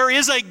is that there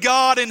is a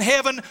God in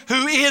heaven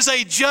who is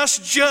a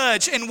just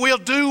judge and will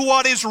do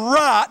what is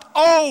right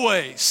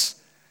always.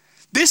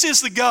 This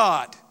is the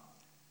God.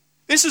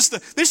 This is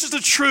the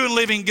true and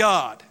living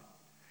God.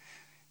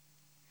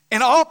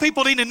 And all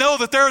people need to know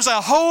that there is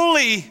a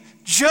holy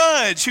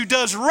judge who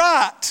does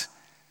right.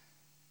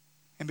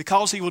 And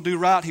because he will do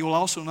right, he will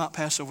also not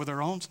pass over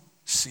their own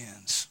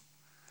sins.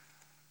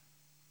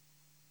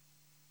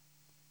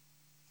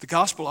 The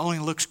gospel only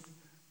looks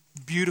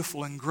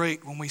beautiful and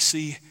great when we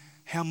see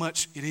how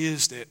much it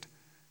is that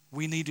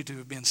we needed to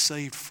have been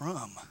saved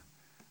from.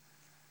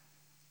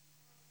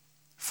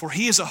 For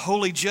he is a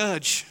holy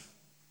judge.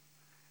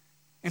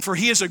 And for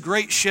he is a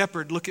great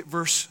shepherd. Look at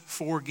verse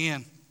 4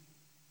 again.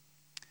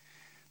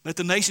 Let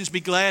the nations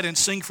be glad and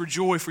sing for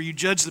joy, for you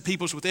judge the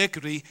peoples with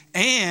equity,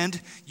 and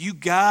you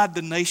guide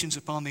the nations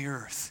upon the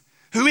earth.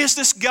 Who is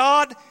this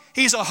God?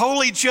 He's a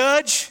holy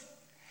judge,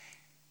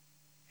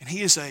 and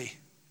he is a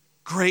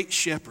great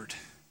shepherd.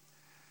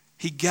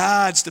 He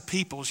guides the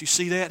peoples. You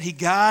see that? He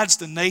guides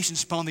the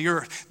nations upon the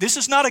earth. This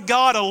is not a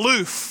God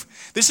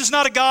aloof. This is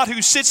not a God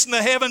who sits in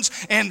the heavens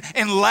and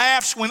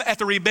laughs at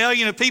the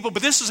rebellion of people,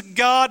 but this is a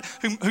God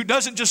who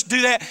doesn't just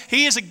do that.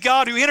 He is a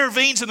God who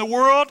intervenes in the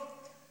world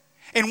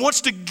and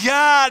wants to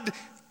guide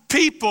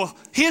people,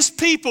 his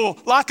people,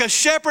 like a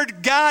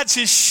shepherd guides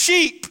his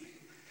sheep.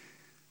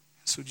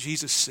 So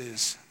Jesus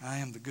says, I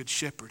am the good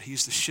shepherd.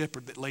 He's the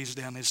shepherd that lays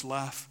down his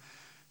life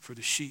for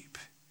the sheep.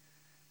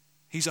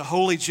 He's a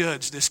holy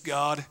judge, this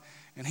God,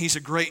 and he's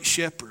a great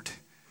shepherd.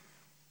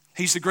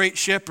 He's the great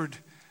shepherd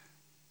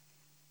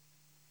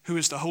who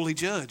is the holy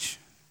judge.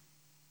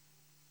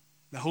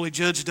 The holy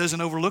judge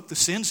doesn't overlook the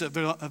sins of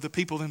the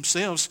people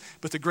themselves,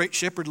 but the great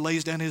shepherd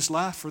lays down his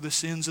life for the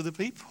sins of the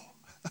people.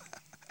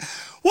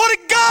 What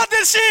a God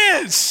this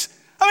is!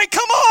 I mean,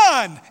 come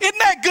on! Isn't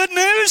that good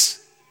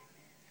news?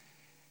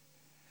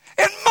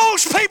 And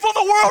most people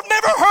in the world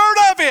never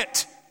heard of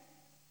it.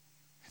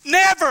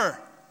 Never.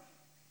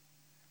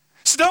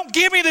 So don't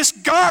give me this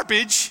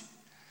garbage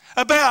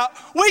about,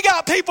 we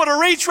got people to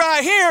reach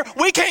right here,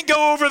 we can't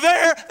go over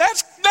there.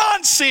 That's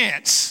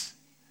nonsense.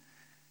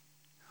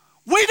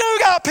 We do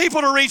got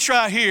people to reach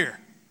right here.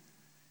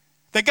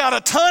 They got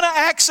a ton of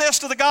access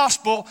to the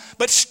gospel,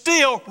 but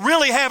still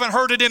really haven't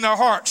heard it in their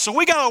hearts. So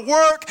we got to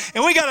work,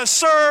 and we got to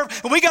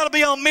serve, and we got to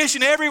be on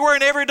mission everywhere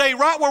and every day,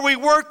 right where we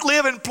work,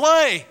 live, and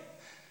play.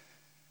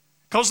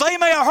 Because they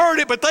may have heard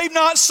it, but they've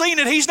not seen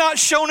it. He's not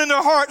shown in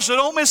their hearts, so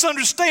don't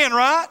misunderstand,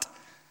 right?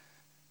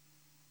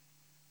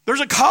 There's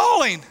a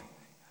calling,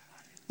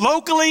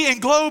 locally and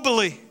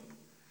globally,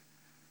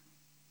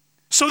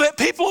 so that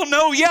people will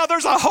know, yeah,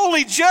 there's a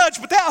holy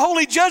judge, but that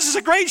holy judge is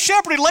a great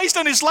shepherd. He lays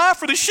down his life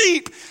for the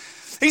sheep.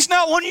 He's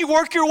not one you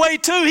work your way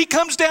to. He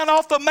comes down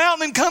off the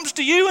mountain and comes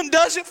to you and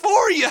does it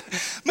for you.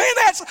 Man,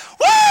 that's,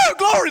 woo,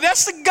 glory,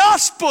 that's the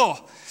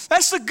gospel.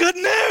 That's the good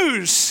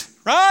news,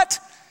 right?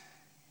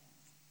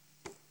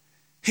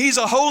 He's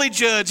a holy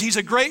judge. He's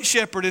a great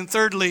shepherd. And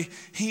thirdly,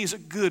 he is a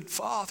good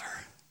father.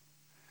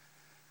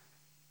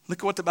 Look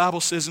at what the Bible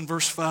says in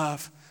verse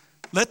 5.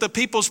 Let the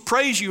peoples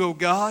praise you, O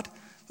God.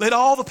 Let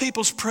all the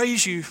peoples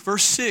praise you.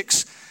 Verse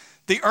 6.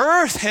 The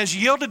earth has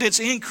yielded its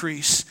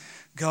increase.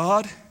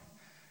 God,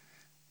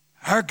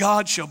 our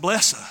God shall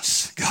bless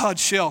us. God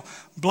shall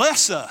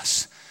bless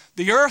us.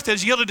 The earth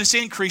has yielded its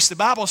increase. The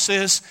Bible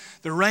says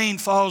the rain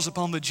falls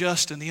upon the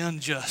just and the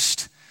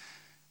unjust.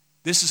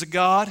 This is a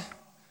God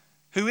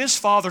who is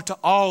father to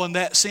all in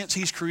that sense.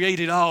 He's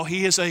created all.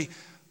 He is a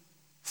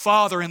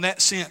father in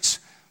that sense.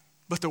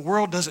 But the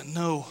world doesn't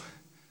know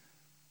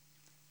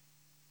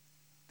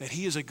that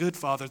he is a good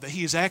father, that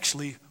he has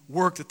actually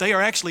worked, that they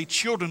are actually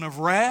children of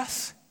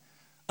wrath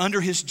under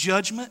his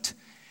judgment.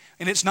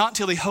 And it's not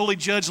until the holy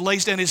judge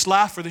lays down his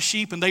life for the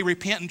sheep and they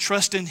repent and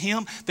trust in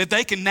him that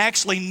they can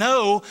actually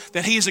know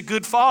that he is a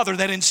good father,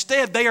 that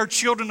instead they are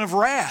children of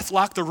wrath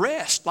like the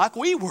rest, like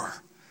we were.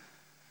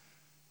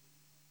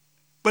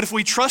 But if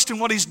we trust in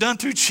what he's done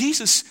through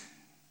Jesus,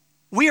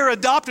 we are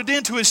adopted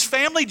into his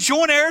family,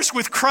 joint heirs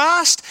with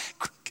Christ.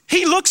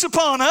 He looks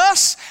upon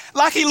us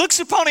like he looks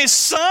upon his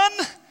son.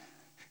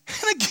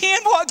 And again,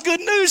 what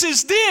good news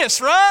is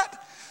this, right?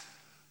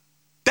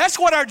 That's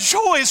what our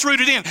joy is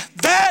rooted in.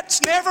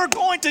 That's never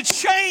going to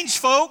change,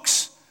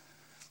 folks.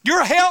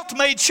 Your health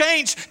may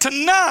change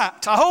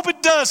tonight. I hope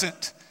it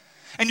doesn't.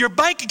 And your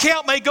bank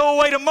account may go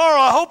away tomorrow.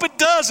 I hope it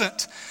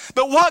doesn't.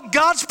 But what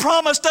God's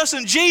promised us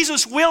in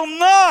Jesus will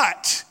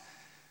not.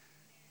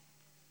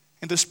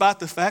 And despite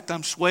the fact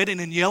I'm sweating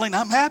and yelling,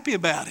 I'm happy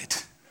about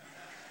it.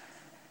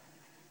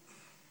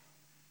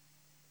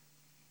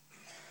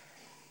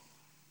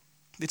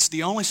 It's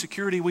the only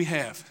security we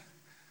have.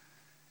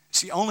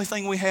 It's the only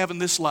thing we have in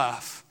this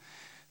life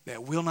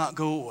that will not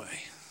go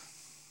away.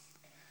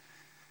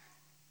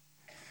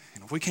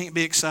 And if we can't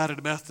be excited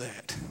about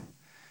that,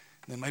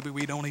 then maybe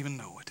we don't even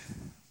know it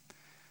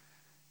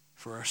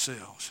for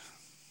ourselves.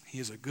 He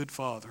is a good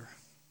father.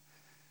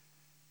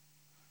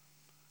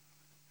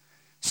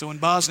 So in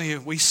Bosnia,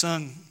 we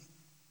sung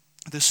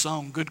this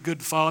song, Good,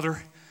 Good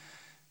Father,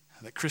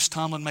 that Chris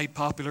Tomlin made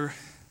popular.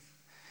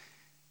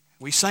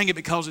 We sang it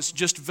because it's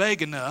just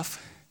vague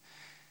enough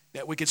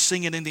that we could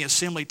sing it in the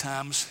assembly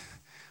times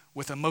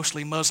with a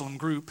mostly Muslim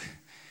group.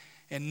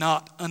 and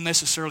not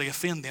unnecessarily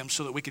offend them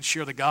so that we could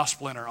share the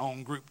gospel in our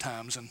own group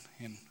times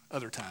and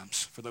other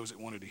times for those that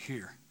wanted to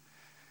hear.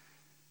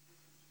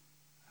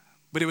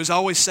 But it was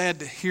always sad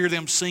to hear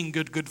them sing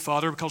Good, Good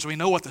Father, because we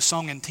know what the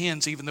song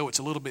intends, even though it's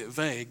a little bit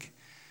vague.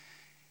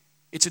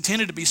 It's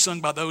intended to be sung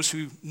by those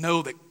who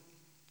know that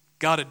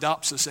God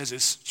adopts us as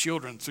His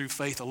children through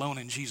faith alone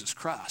in Jesus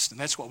Christ. And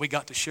that's what we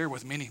got to share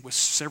with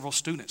several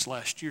students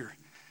last year.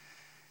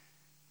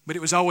 But it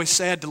was always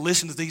sad to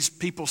listen to these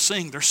people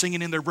sing. They're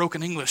singing in their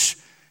broken English.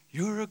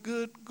 You're a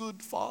good,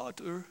 good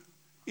Father.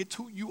 It's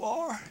who you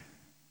are.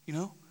 You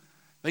know,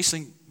 they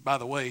sing, by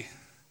the way,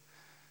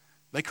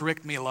 they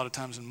correct me a lot of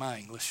times in my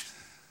English.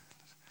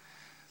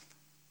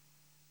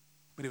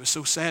 But it was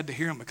so sad to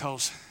hear them,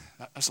 because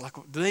I was like,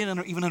 do they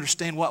even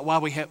understand why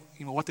we have,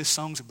 what this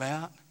song's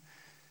about?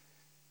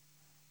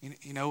 I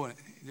was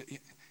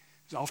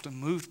often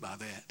moved by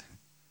that.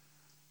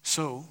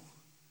 So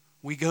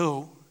we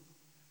go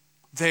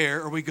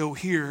there, or we go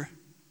here,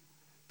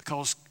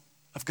 because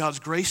of God's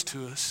grace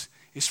to us,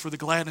 is for the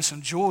gladness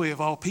and joy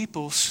of all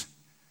peoples,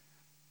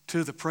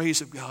 to the praise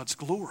of God's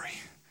glory.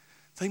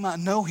 They might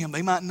know Him.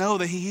 They might know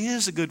that He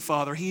is a good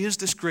Father. He is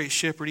this great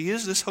shepherd. He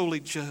is this holy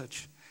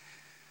judge.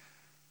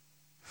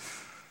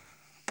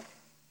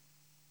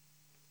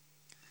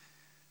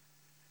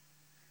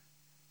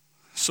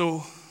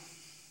 So,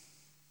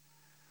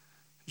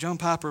 John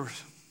Piper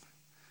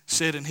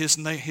said in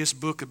his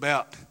book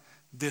about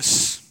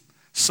this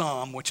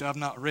psalm, which I've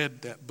not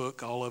read that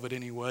book, all of it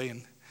anyway,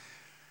 and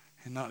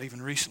not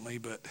even recently,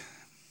 but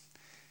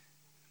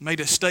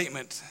made a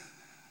statement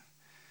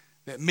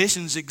that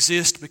missions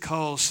exist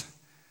because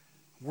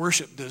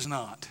worship does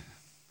not.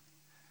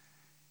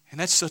 And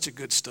that's such a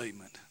good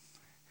statement.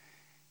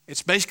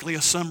 It's basically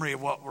a summary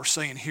of what we're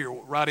saying here,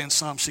 right in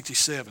Psalm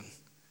 67.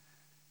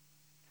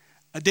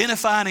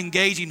 Identify and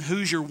engaging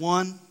who's your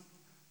one,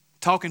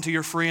 talking to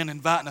your friend,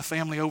 inviting a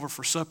family over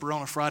for supper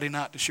on a Friday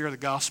night to share the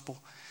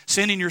gospel,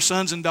 sending your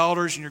sons and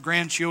daughters and your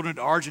grandchildren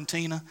to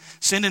Argentina,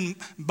 sending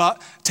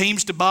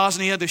teams to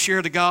Bosnia to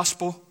share the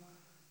gospel.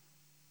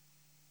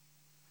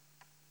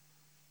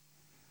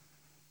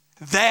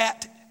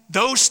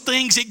 Those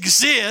things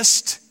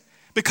exist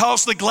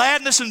because the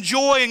gladness and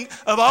joy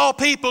of all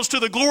peoples to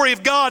the glory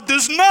of God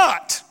does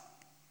not.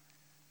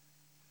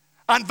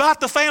 I invite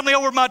the family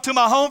over to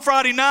my home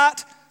Friday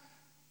night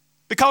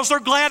because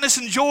their gladness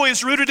and joy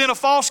is rooted in a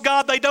false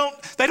God. They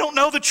don't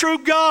know the true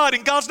God,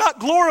 and God's not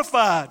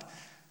glorified.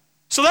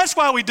 So that's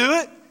why we do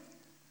it.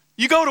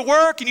 You go to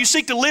work and you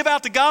seek to live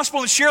out the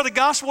gospel and share the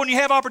gospel when you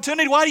have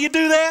opportunity. Why do you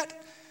do that?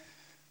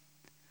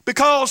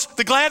 Because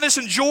the gladness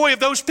and joy of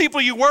those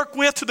people you work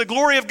with to the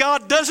glory of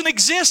God doesn't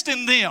exist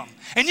in them.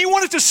 And you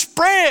want it to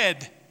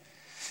spread.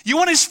 You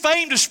want His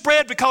fame to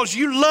spread because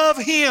you love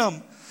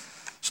Him.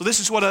 So this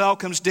is what it all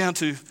comes down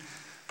to.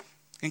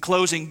 In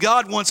closing,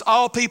 God wants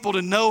all people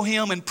to know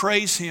Him and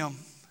praise Him.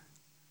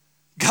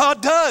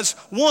 God does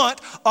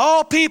want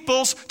all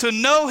peoples to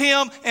know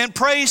Him and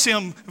praise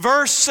Him.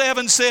 Verse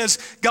 7 says,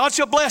 God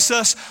shall bless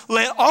us.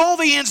 Let all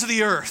the ends of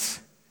the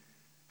earth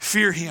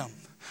fear Him,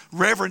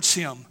 reverence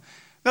Him.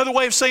 Another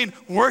way of saying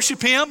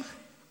worship Him.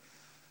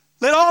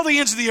 Let all the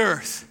ends of the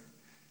earth.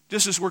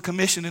 Just as we're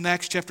commissioned in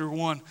Acts chapter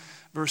 1,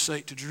 verse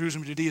 8, to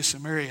Jerusalem, Judea,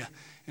 Samaria,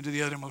 and to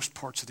the uttermost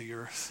parts of the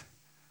earth.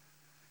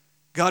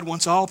 God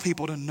wants all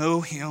people to know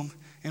Him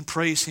and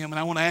praise Him. And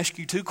I want to ask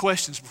you two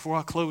questions before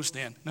I close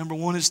then. Number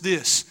one is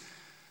this.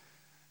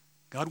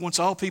 God wants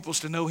all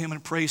peoples to know Him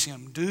and praise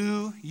Him.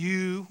 Do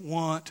you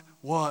want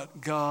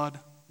what God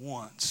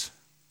wants?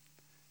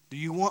 Do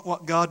you want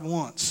what God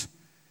wants?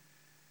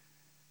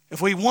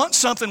 If we want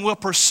something, we'll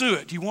pursue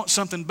it. Do you want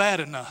something bad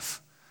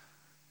enough?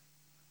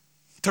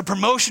 The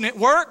promotion at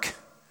work?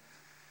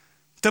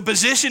 The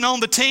position on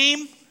the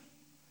team?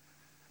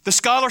 The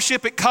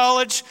scholarship at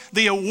college?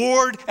 The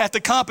award at the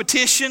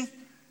competition?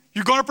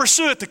 You're going to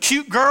pursue it. The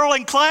cute girl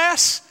in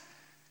class?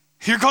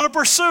 You're going to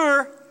pursue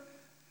her.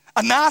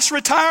 A nice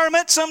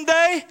retirement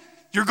someday?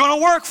 You're going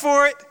to work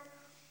for it.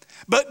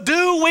 But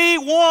do we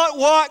want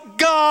what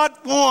God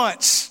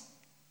wants?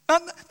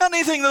 Not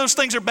anything of those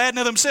things are bad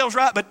in themselves,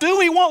 right? But do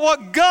we want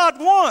what God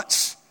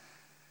wants?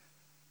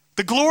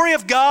 The glory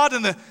of God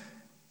and the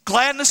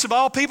gladness of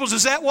all peoples,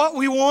 is that what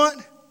we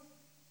want?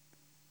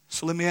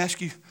 So let me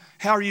ask you,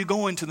 how are you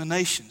going to the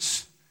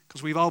nations?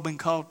 Because we've all been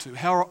called to.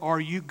 How are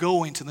you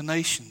going to the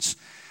nations?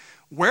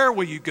 Where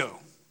will you go?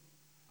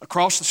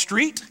 Across the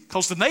street?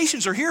 Because the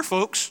nations are here,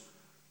 folks.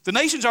 The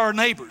nations are our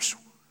neighbors,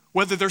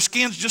 whether their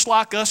skin's just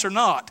like us or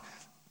not.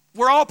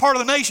 We're all part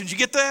of the nations. You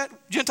get that?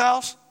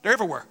 Gentiles, they're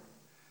everywhere.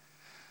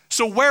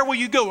 So where will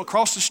you go?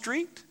 Across the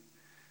street?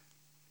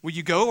 Will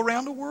you go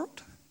around the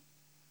world?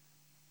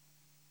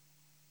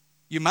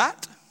 You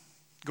might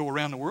go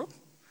around the world.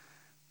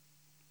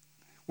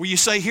 Will you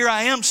say, here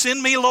I am,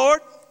 send me, Lord?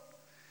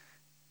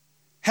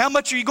 How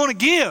much are you going to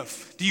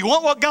give? Do you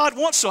want what God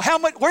wants? So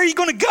where are you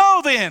going to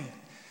go then?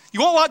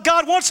 You want what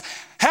God wants?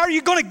 How are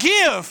you going to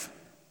give?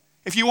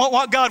 If you want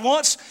what God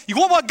wants,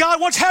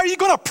 how are you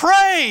going to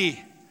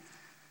pray?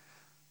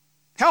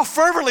 How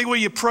fervently will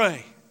you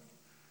pray?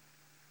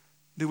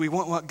 do we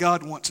want what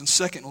God wants? And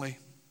secondly,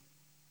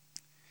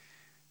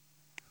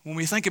 when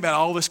we think about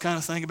all this kind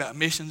of thing about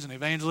missions and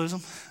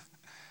evangelism,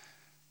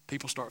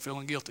 people start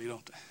feeling guilty,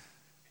 don't they?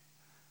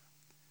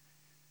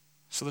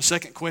 So the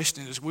second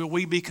question is, will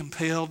we be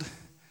compelled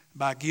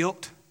by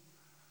guilt,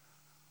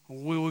 or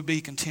will we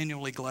be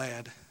continually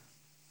glad?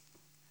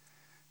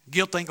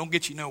 Guilt ain't going to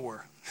get you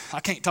nowhere. I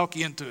can't talk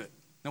you into it.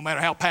 No matter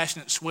how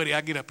passionate and sweaty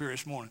I get up here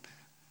this morning,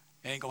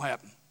 it ain't going to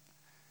happen.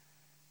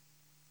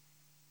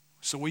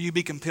 So will you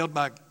be compelled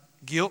by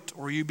guilt,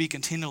 or will you be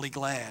continually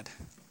glad?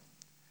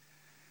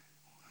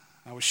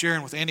 I was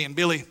sharing with Andy and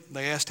Billy.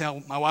 They asked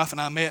how my wife and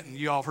I met, and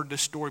you all heard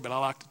this story, but I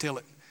like to tell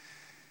it.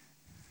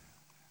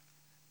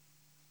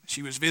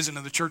 She was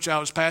visiting the church I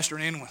was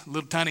pastoring in, a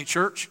little tiny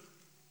church.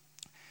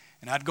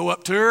 And I'd go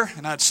up to her,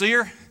 and I'd see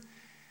her,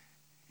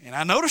 and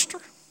I noticed her.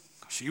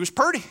 She was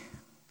pretty,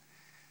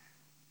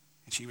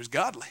 and she was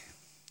godly.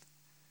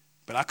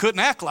 But I couldn't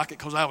act like it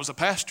because I was a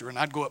pastor, and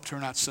I'd go up to her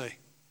and I'd say,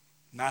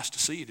 "Nice to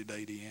see you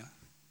today, Deanna."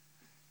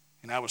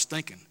 And I was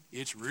thinking,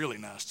 it's really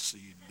nice to see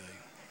you today.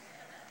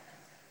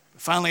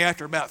 But finally,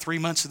 after about 3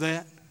 months of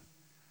that,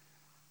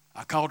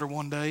 I called her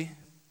one day. I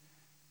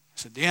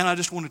said, "Deanna, I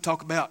just want to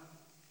talk about,"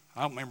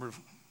 I don't remember,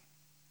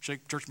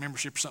 shake church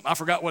membership or something. I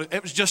forgot what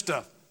it was. Just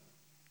a,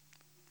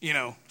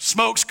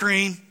 smoke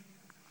screen.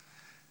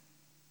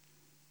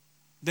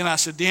 Then I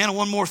said, "Deanna,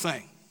 one more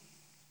thing.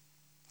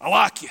 I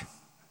like you."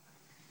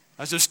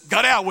 I just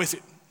got out with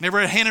it. Never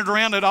had handed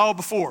around at all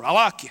before. "I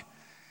like you."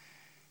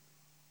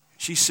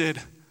 She said,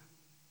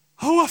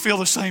 "Oh, I feel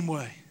the same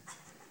way."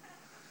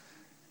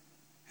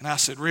 And I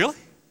said, "Really?"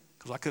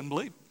 Because I couldn't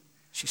believe it.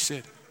 She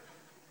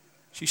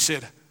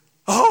said,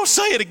 "Oh,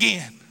 say it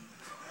again."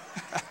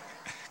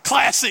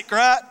 Classic,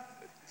 right?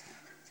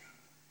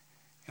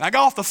 And I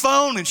got off the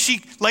phone, and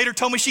she later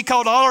told me she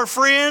called all her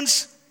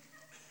friends.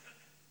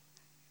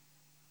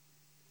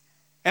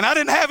 And I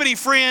didn't have any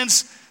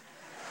friends,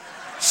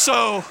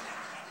 so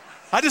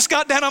I just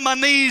got down on my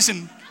knees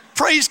and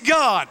praised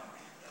God.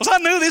 Because I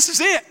knew this is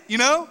it,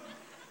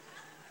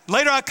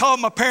 Later I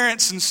called my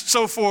parents and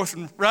so forth,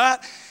 and right?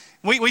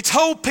 We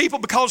told people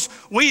because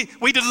we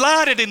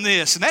delighted in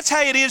this. And that's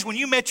how it is when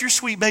you met your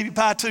sweet baby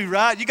pie too,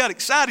 right? You got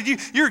excited.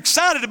 You're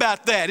excited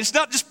about that. It's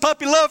not just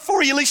puppy love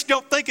for you. At least you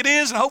don't think it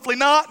is, and hopefully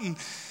not. And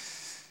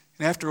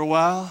after a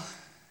while,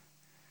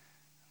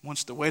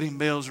 once the wedding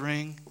bells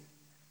ring,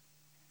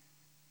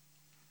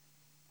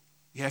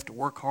 you have to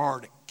work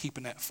hard at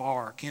keeping that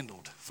fire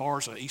kindled. Fire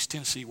is an East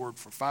Tennessee word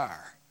for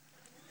fire.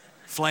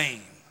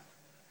 Flame.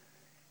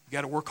 You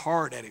got to work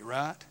hard at it,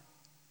 right?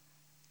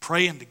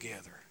 Praying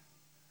together.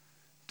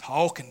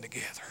 Talking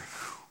together.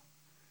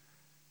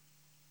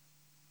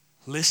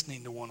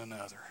 Listening to one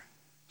another.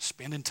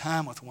 Spending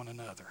time with one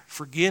another.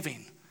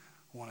 Forgiving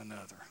one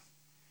another.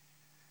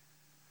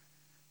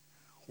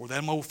 Or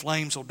them old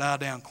flames will die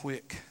down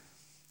quick.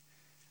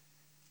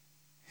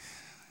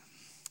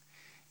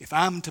 If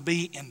I'm to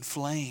be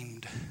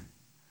inflamed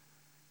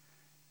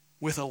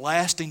with a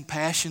lasting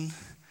passion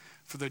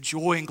for the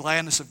joy and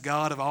gladness of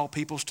God of all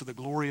peoples to the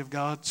glory of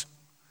God,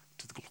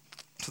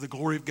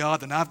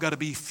 then I've got to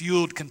be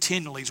fueled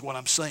continually is what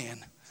I'm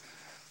saying.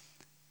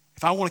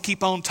 If I want to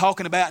keep on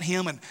talking about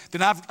Him, and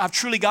then I've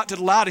truly got to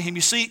delight in Him.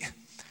 You see,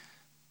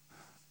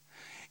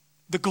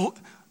 the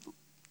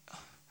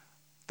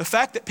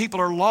fact that people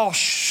are lost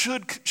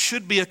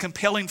should be a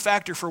compelling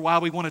factor for why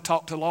we want to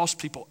talk to lost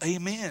people.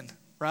 Amen,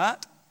 right?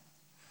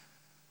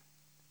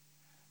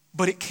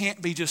 But it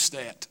can't be just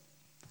that.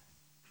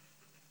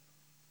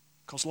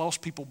 Because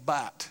lost people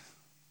bite.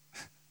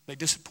 They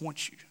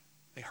disappoint you.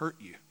 They hurt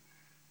you.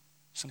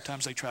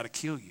 Sometimes they try to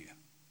kill you.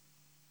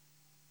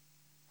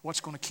 What's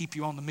going to keep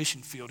you on the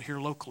mission field here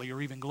locally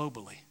or even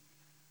globally?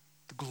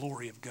 The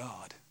glory of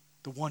God.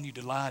 The one you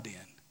delight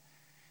in.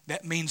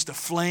 That means the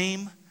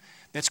flame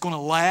that's going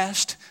to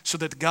last so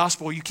that the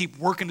gospel, you keep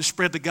working to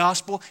spread the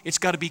gospel, it's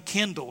got to be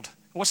kindled.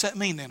 What's that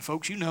mean then,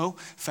 folks?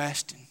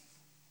 Fasting.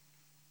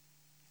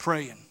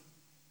 Praying.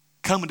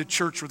 Coming to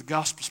church where the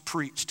gospel's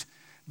preached.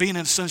 Being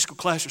in a Sunday school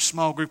class or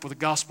small group where the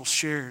gospel's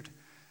shared.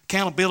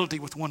 Accountability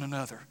with one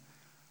another.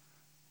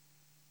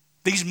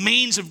 These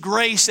means of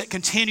grace that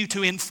continue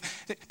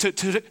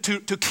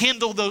to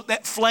kindle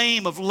that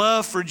flame of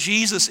love for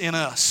Jesus in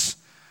us.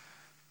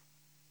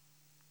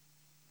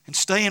 And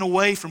staying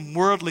away from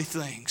worldly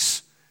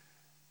things.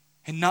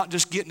 And not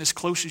just getting as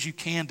close as you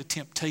can to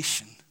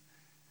temptation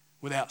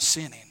without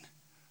sinning.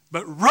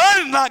 But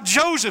running like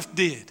Joseph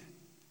did.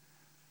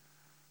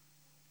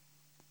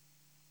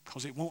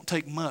 Because it won't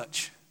take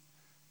much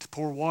to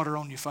pour water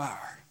on your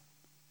fire.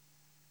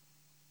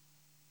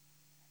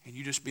 And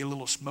you just be a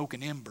little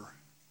smoking ember.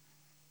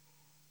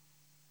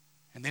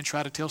 And then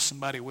try to tell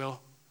somebody,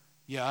 "Well,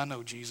 yeah, I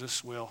know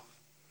Jesus." "Well,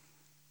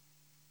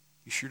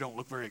 you sure don't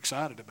look very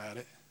excited about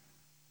it."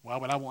 "Why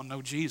would I want to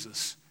know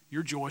Jesus?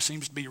 Your joy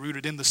seems to be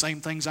rooted in the same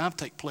things I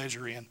take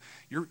pleasure in.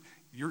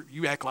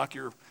 You act like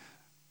you're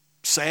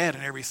sad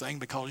and everything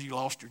because you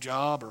lost your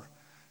job or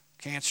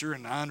cancer,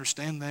 and I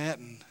understand that.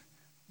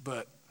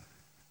 But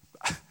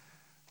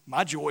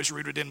my joy is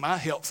rooted in my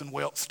health and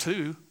wealth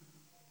too.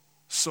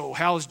 So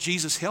how is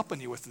Jesus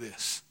helping you with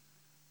this?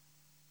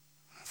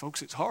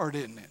 Folks, it's hard,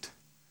 isn't it?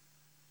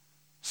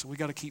 So we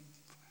got to keep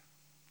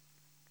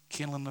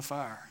kindling the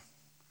fire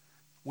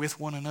with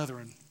one another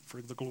and for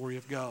the glory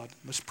of God.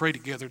 Let's pray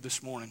together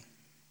this morning.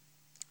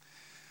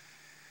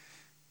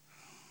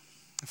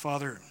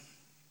 Father,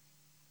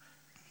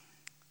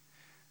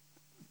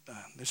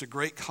 there's a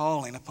great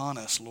calling upon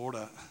us, Lord,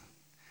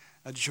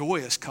 a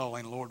joyous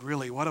calling, Lord,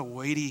 really. What a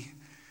weighty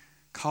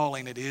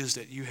calling it is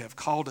that you have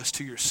called us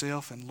to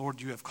yourself, and Lord,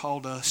 you have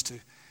called us to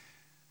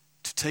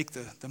take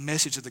the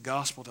message of the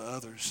gospel to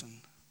others. And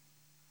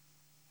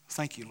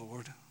thank you,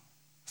 Lord.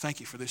 Thank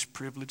you for this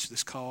privilege,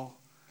 this call.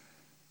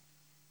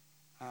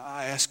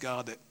 I ask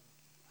God that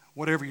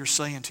whatever you're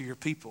saying to your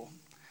people,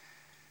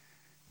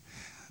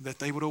 that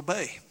they would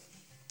obey.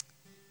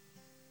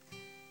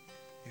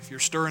 If you're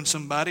stirring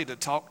somebody to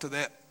talk to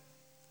that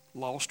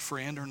lost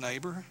friend or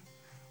neighbor,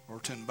 or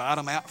to invite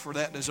them out for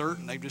that dessert,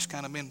 and they've just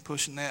kind of been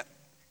pushing that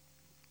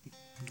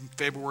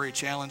February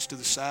challenge to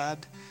the side,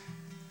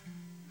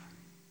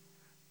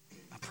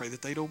 I pray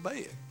that they'd obey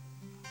it.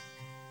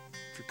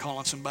 If you're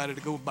calling somebody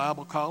to go to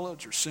Bible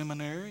college or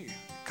seminary, or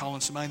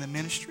calling somebody in the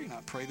ministry, and I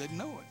pray they'd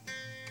know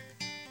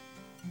it.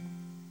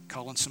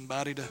 Calling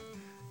somebody to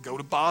go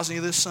to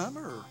Bosnia this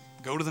summer or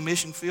go to the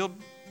mission field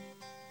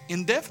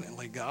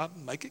indefinitely, God,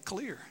 make it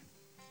clear.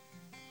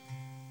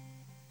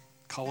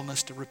 Calling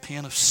us to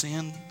repent of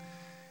sin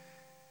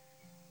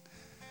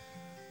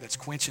that's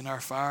quenching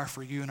our fire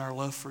for you and our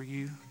love for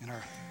you, and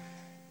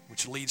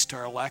which leads to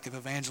our lack of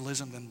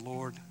evangelism, then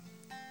Lord,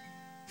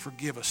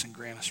 forgive us and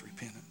grant us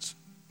repentance.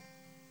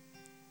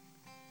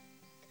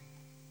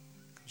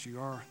 Because you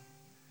are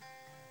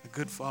a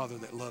good Father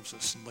that loves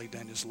us and laid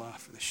down his life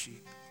for the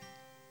sheep.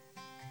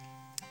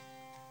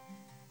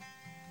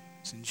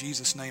 It's in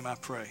Jesus' name I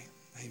pray.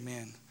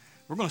 Amen.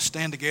 We're going to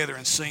stand together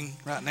and sing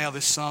right now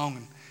this song.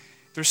 And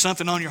if there's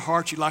something on your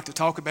heart you'd like to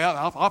talk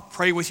about, I'll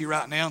pray with you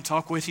right now and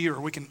talk with you,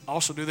 or we can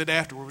also do that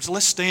afterwards.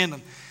 Let's stand,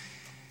 and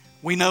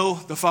we know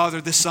the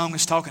Father this song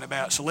is talking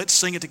about, so let's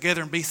sing it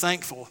together and be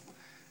thankful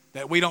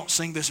that we don't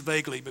sing this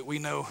vaguely, but we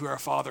know who our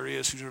Father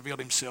is, who's revealed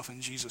himself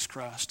in Jesus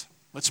Christ.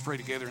 Let's pray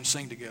together and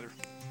sing together.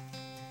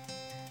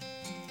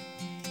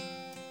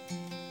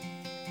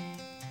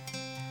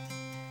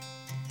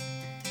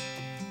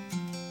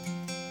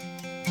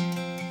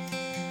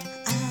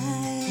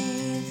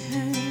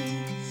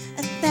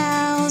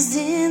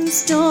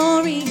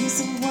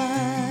 Stories of what?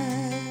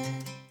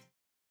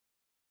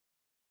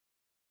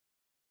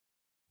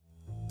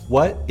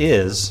 What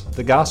is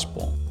the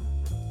gospel?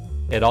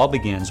 It all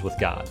begins with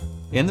God.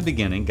 In the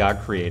beginning, God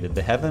created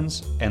the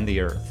heavens and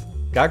the earth.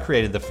 God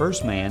created the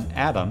first man,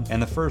 Adam,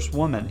 and the first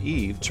woman,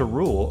 Eve, to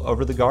rule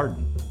over the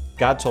garden.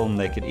 God told them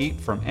they could eat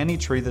from any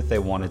tree that they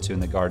wanted to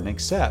in the garden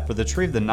except for the tree of the